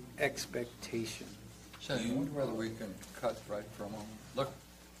through expectation. So I wonder whether we can cut right for a moment. Look,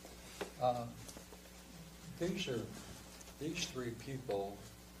 these three people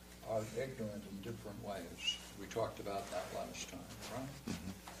are ignorant in different ways. We talked about that last time,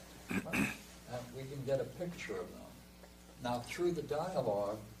 right? Right. And we can get a picture of them. Now, through the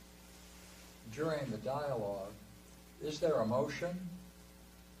dialogue, during the dialogue, is there emotion?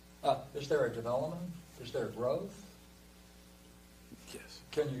 Is there a development? Is there growth? Yes.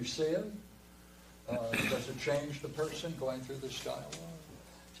 Can you see it? Does it change the person going through this dialogue?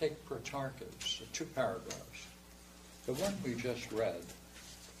 Take Protarchus, 2 paragraphs. The one we just read,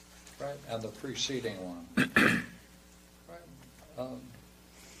 right, and the preceding one. Right?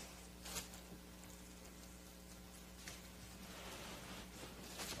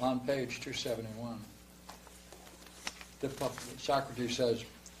 On page 271, Socrates says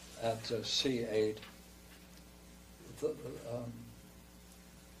at C8,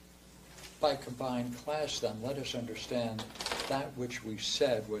 by combined class, then, let us understand that which we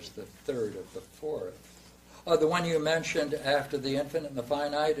said was the third of the fourth. The one you mentioned after the infinite and the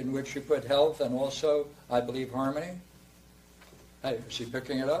finite, in which you put health and also, I believe, harmony? Hey, is he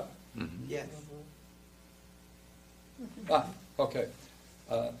picking it up? Mm-hmm. Yes. Okay.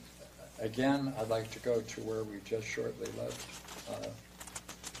 Again, I'd like to go to where we just shortly left,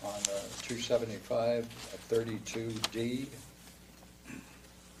 on 275, 32D.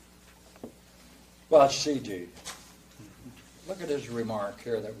 Well, it's CD. Look at his remark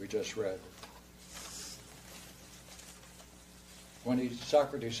here that we just read. When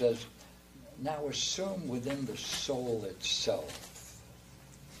Socrates says, now assume within the soul itself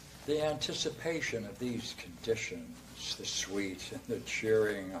the anticipation of these conditions, the sweet and the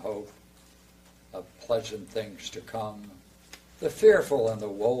cheering hope of pleasant things to come, the fearful and the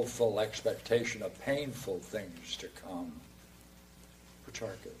woeful expectation of painful things to come.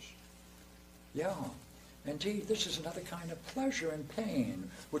 Protarchus. Yeah, indeed, this is another kind of pleasure and pain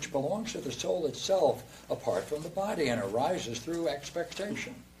which belongs to the soul itself apart from the body and arises through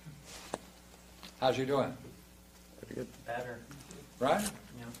expectation. How's he doing? Pretty good. Better. Right?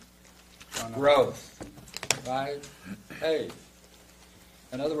 Yeah. Growth. Right? Hey,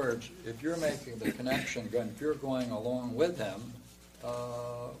 in other words, if you're making the connection, if you're going along with him,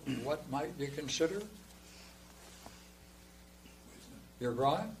 what might you consider? You're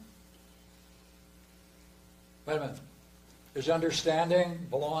growing? Wait a minute. Does understanding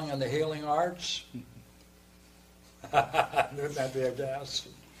belong in the healing arts? Wouldn't that be a guess?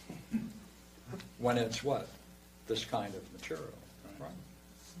 When it's what? This kind of material. Right?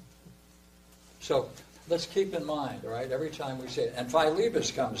 So let's keep in mind, all right, every time we say it. And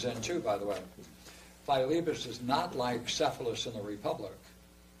Philebus comes in too, by the way. Philebus is not like Cephalus in the Republic.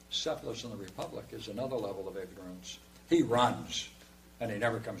 Cephalus in the Republic is another level of ignorance. He runs, and he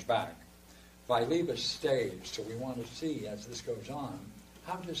never comes back. Philebus stays, so we want to see, as this goes on,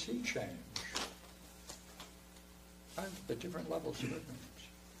 how does he change? Right? The different levels of ignorance.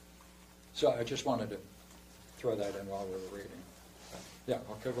 So I just wanted to throw that in while we were reading. Yeah,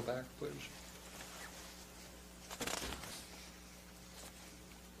 okay, go back, please.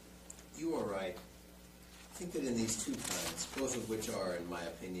 You are right. I think that in these two kinds, both of which are, in my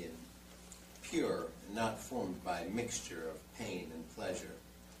opinion, pure and not formed by mixture of pain and pleasure,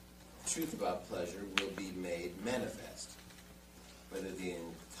 the truth about pleasure will be made manifest. Whether the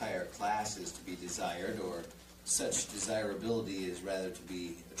entire class is to be desired or such desirability is rather to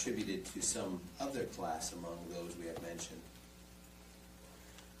be attributed to some other class among those we have mentioned.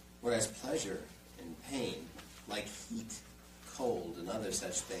 Whereas pleasure and pain, like heat, cold, and other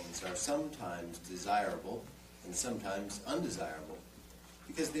such things, are sometimes desirable and sometimes undesirable,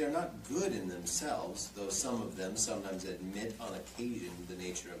 because they are not good in themselves, though some of them sometimes admit on occasion the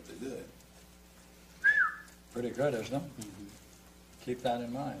nature of the good. Pretty good, isn't it? Mm-hmm. Keep that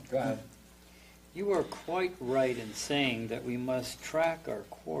in mind. Go ahead. You are quite right in saying that we must track our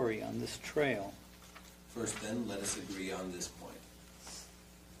quarry on this trail. First, then, let us agree on this point.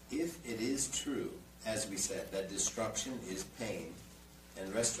 If it is true, as we said, that destruction is pain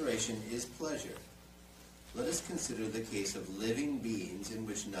and restoration is pleasure, let us consider the case of living beings in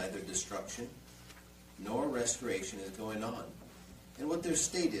which neither destruction nor restoration is going on, and what their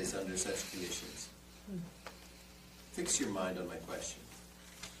state is under such conditions. Fix your mind on my question.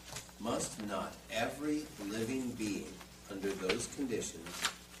 Must not every living being under those conditions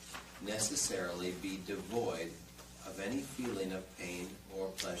necessarily be devoid of any feeling of pain or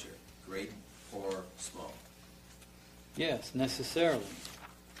pleasure, great or small? Yes, necessarily.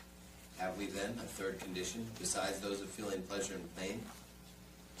 Have we then a third condition besides those of feeling pleasure and pain?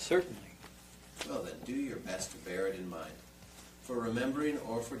 Certainly. Well then, do your best to bear it in mind. For remembering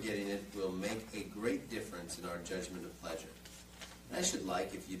or forgetting it will make a great difference in our judgment of pleasure. And I should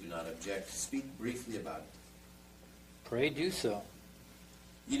like, if you do not object, to speak briefly about it. Pray do so.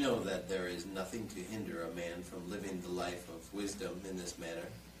 You know that there is nothing to hinder a man from living the life of wisdom in this manner.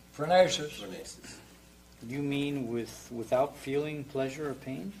 Phronesis. Phronesis. You mean without feeling pleasure or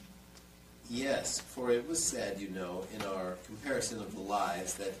pain? Yes, for it was said, you know, in our comparison of the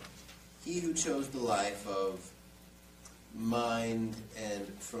lives, that he who chose the life of mind and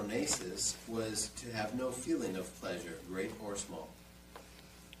phronesis was to have no feeling of pleasure, great or small.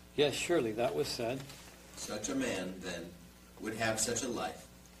 Yes, surely that was said. Such a man, then, would have such a life,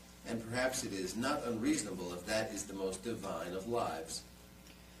 and perhaps it is not unreasonable if that is the most divine of lives.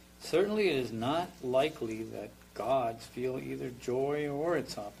 Certainly it is not likely that gods feel either joy or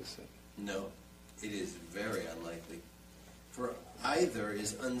its opposite. No, it is very unlikely, for either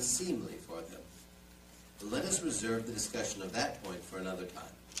is unseemly for them. But let us reserve the discussion of that point for another time,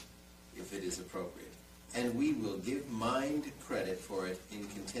 if it is appropriate, and we will give mind credit for it in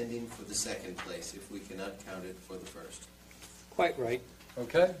contending for the second place, if we cannot count it for the first. Quite right.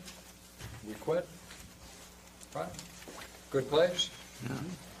 Okay? We quit? Right? Good place?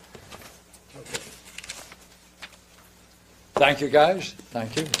 Okay. Thank you, guys.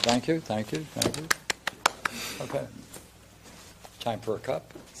 Thank you, thank you, thank you, thank you. Okay. Time for a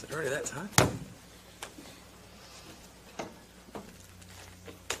cup. Is it already that time?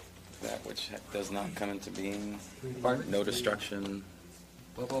 That which does not come into being, Pardon? no destruction.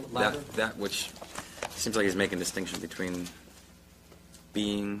 Louder. That which seems like he's making a distinction between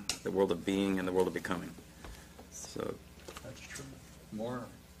being, the world of being, and the world of becoming. So, That's true. More.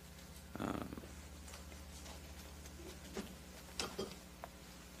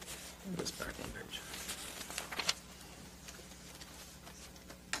 this back one page.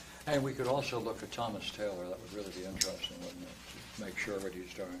 And we could also look at Thomas Taylor. That would really be interesting, wouldn't it? To make sure what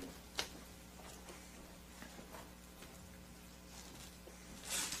he's doing.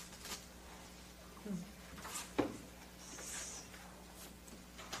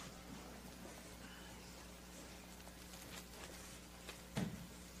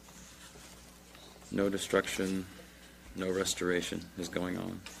 No destruction, no restoration is going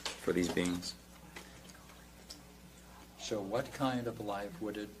on for these beings. So what kind of life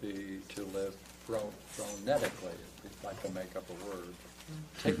would it be to live phronetically, if I can make up a word?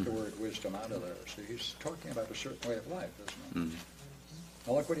 Take the word wisdom out of there. So he's talking about a certain way of life, isn't he?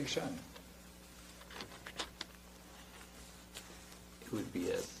 Now look what he's saying. It would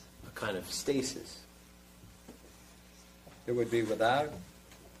be a kind of stasis. It would be without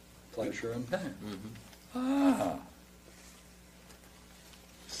pleasure and pain. Ah.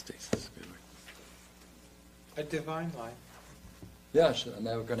 Stasis, good word. A divine life. Yes, and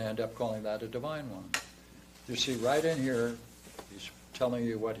they were going to end up calling that a divine one. You see, right in here, he's telling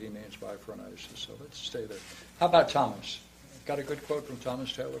you what he means by phronesis. So let's stay there. How about Thomas? Got a good quote from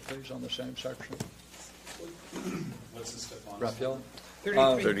Thomas Taylor, please, on the same section. What's the Stephanus? Raphael?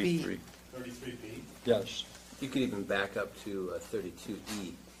 33b. 33. 33b? Yes. You could even back up to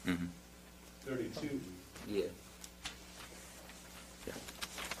 32e. Mm-hmm. 32. Yeah. Yeah.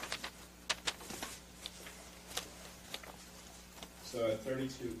 So at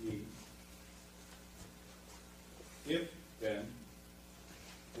 32e, if then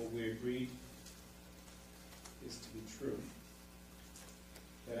what we agreed is to be true,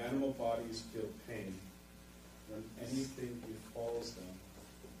 that animal bodies feel pain when anything befalls them,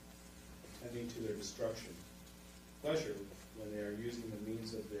 tending to their destruction, pleasure when they are using the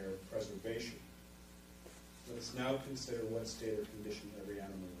means of their preservation, let us now consider what state or condition every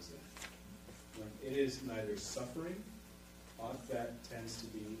animal is in. When it is neither suffering, aught that tends to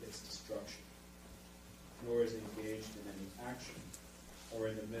be its destruction, nor is engaged in any action, or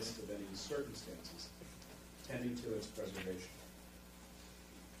in the midst of any circumstances, tending to its preservation.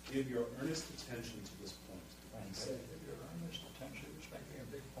 Give your earnest attention to this point, and say, Give your earnest attention. He's making a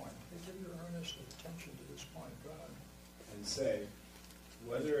big point. Give your earnest attention to this point, God. and say,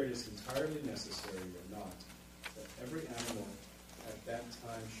 whether it is entirely necessary or not, that every animal at that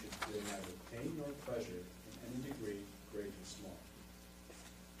time should feel neither pain nor pleasure in any degree, great or small.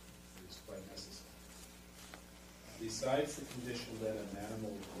 It is quite necessary. Besides the condition that an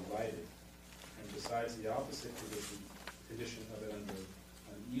animal is delighted, and besides the opposite condition of it under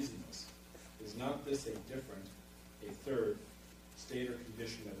uneasiness, is not this a different, a third, state or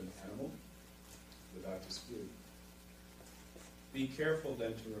condition of an animal? Without dispute. Be careful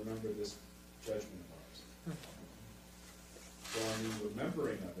then to remember this judgment of ours. For on the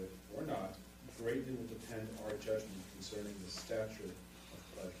remembering of it, or not, greatly will depend our judgment concerning the stature of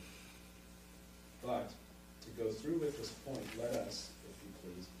pleasure. But, to go through with this point, let us, if you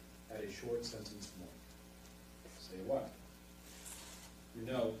please, add a short sentence more. Say what? You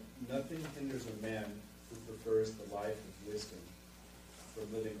know, nothing hinders a man who prefers the life of wisdom from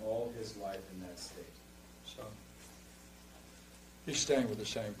living all his life in that state. So, he's staying with the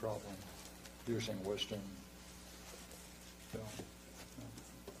same problem, using wisdom. So,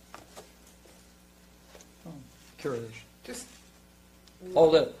 oh, curious. Just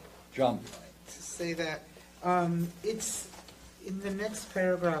Hold it, jump. to say that it's in the next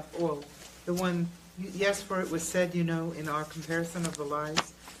paragraph, well, the one, yes, for it was said, in our comparison of the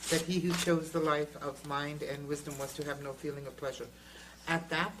lives, that he who chose the life of mind and wisdom was to have no feeling of pleasure. At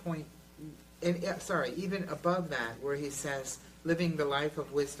that point, even above that, where he says, living the life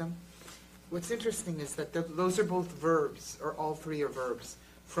of wisdom, what's interesting is that those are both verbs, or all three are verbs.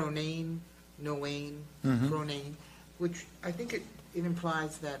 Phronein, noein, phronein, which I think it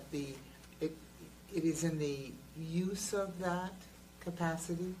implies that it is in the use of that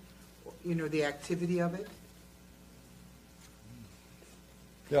capacity, the activity of it.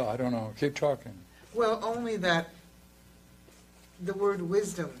 Yeah, I don't know. Keep talking. Well, only that the word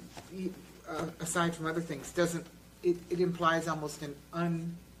wisdom, aside from other things, it implies almost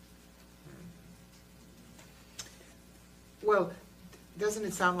doesn't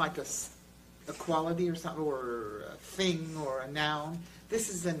it sound like a quality or something, or a thing, or a noun? This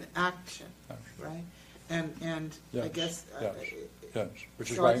is an action, right? And Yes, I guess... yes,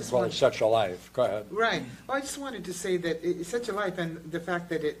 which is so why I you just call it wanted- such a life. Go ahead. Right. Well, I just wanted to say that it's such a life, and the fact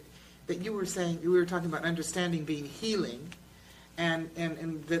that you were saying, we were talking about understanding being healing, and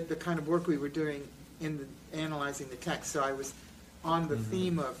the kind of work we were doing in analyzing the text. So I was on the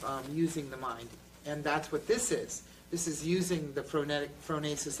theme of using the mind, and that's what this is. This is using the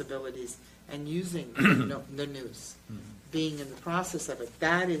phronesis abilities and using the nous, being in the process of it.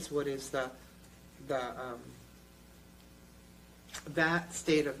 That is what is that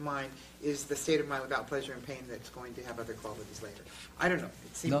state of mind is the state of mind without pleasure and pain that's going to have other qualities later. I don't know.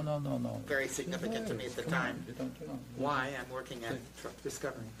 It seemed No. very significant to me at the Come on, time. you don't know. Why I'm working at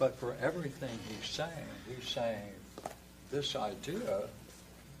discovering. But for everything he's saying this idea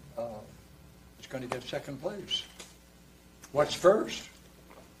is going to get second place. What's first?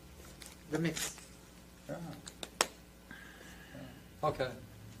 The mix. Yeah. Okay.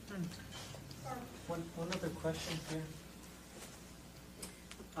 One other question here.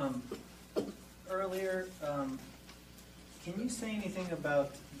 Earlier, can you say anything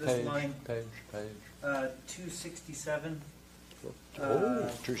about this line? Page. 267.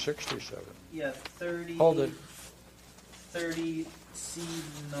 267. Yeah, 30. Hold it. 30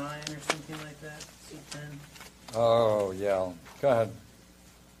 C9 or something like that. C10. Oh, yeah. Go ahead.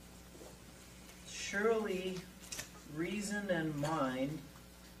 Surely, reason and mind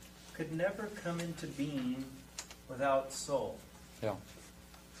could never come into being without soul. Yeah.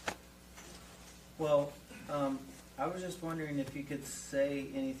 Well, I was just wondering if you could say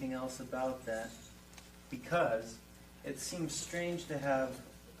anything else about that, because it seems strange to have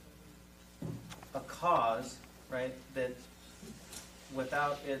a cause, right, that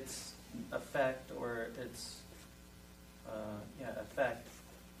without its effect or its effect,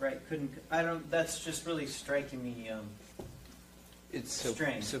 right, that's just really striking me It's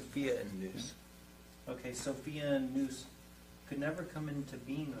strange. Sophia and Nous. Okay, Sophia and Nous could never come into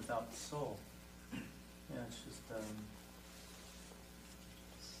being without the soul. Yeah, it's just...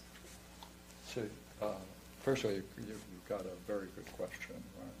 See, first of all, you've got a very good question,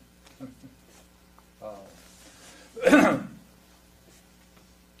 right?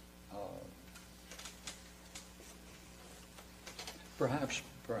 Perhaps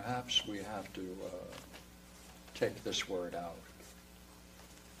we have to take this word out.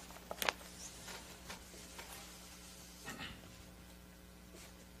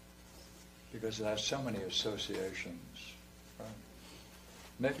 Because it has so many associations. Right?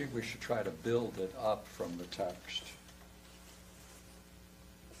 Maybe we should try to build it up from the text.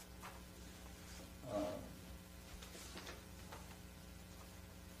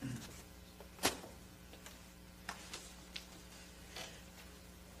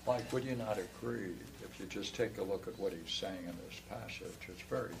 Like, would you not agree, if you just take a look at what he's saying in this passage, it's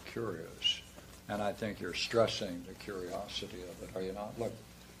very curious. And I think you're stressing the curiosity of it, are you not? Look,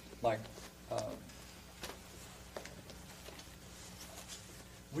 like,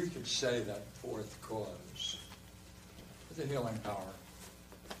 we could say that fourth cause, the healing power.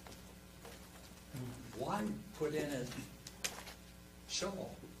 Why put in it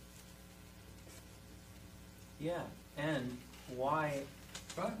soul? Yeah, and why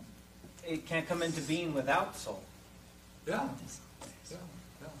Right? it can't come into being without soul. Yeah. Yeah.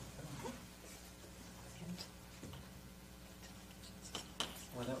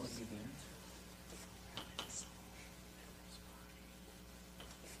 Well, that would be the answer. It's so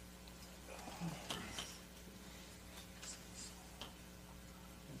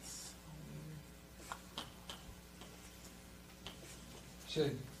weird.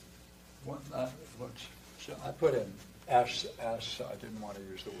 See, so I put in S. I didn't want to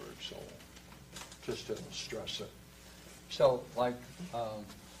use the word soul, just to stress it. So, like,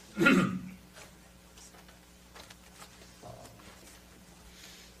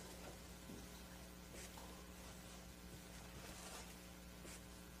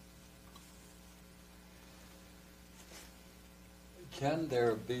 can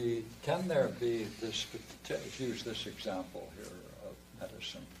there be this? Use this example here of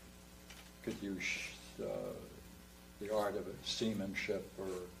medicine. Could use the art of seamanship or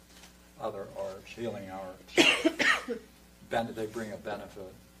other arts, healing arts. They bring a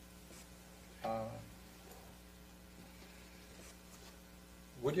benefit.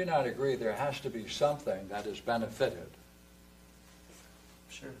 Would you not agree there has to be something that is benefited?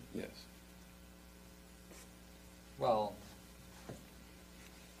 Sure. Yes. Well,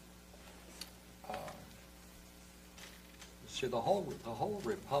 see, the whole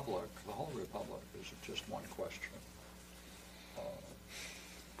republic is just one question.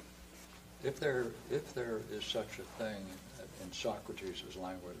 If there is such a thing in Socrates'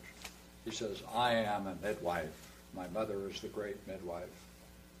 language, he says, "I am a midwife. My mother is the great midwife.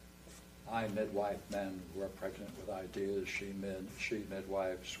 I midwife men who are pregnant with ideas. She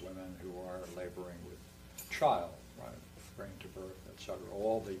midwives women who are laboring with child, right, bringing to birth, etc.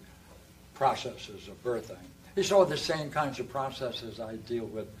 All the processes of birthing." He saw the same kinds of processes I deal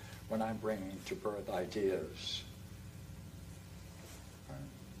with when I'm bringing to birth ideas.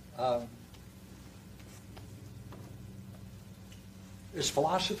 Is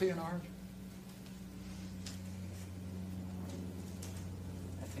philosophy an art?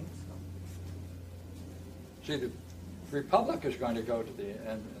 I think so. See, the Republic is going to go to the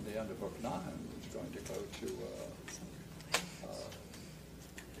end, in the end of Book 9. It's going to go to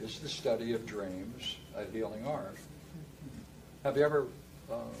is the study of dreams a healing art? Have you ever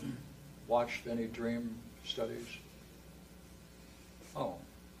watched any dream studies? Oh.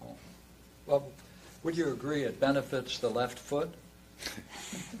 Well, would you agree it benefits the left foot?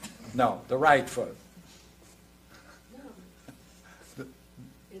 No, the right foot. No.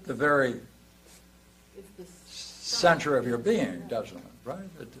 The very It's the center of your being, doesn't it? Right?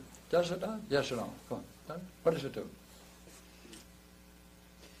 Does it not? Yes or no? Come on. What does it do?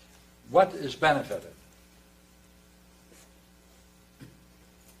 What is benefited?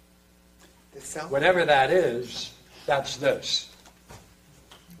 The self. Whatever that is, that's this.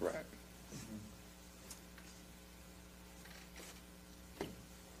 Right.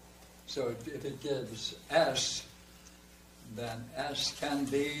 So if it gives S, then S can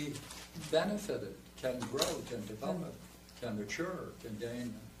be benefited, can grow, can develop, can mature, can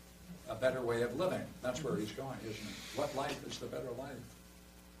gain a better way of living. That's where he's going, isn't it? What life is the better life?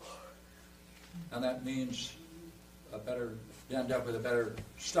 And that means you end up with a better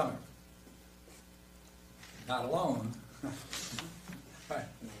stomach. Not alone. Right.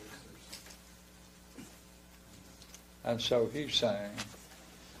 And so he's saying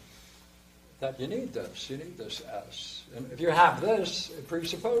that you need this S. And if you have this, it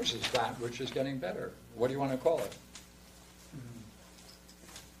presupposes that which is getting better. What do you want to call it?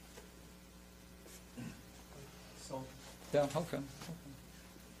 So Yeah, okay.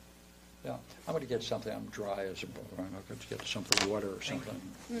 Yeah, I'm going to get something. I'm dry as a bone. I'm going to get something, water or something.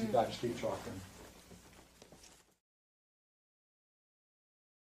 You guys keep talking.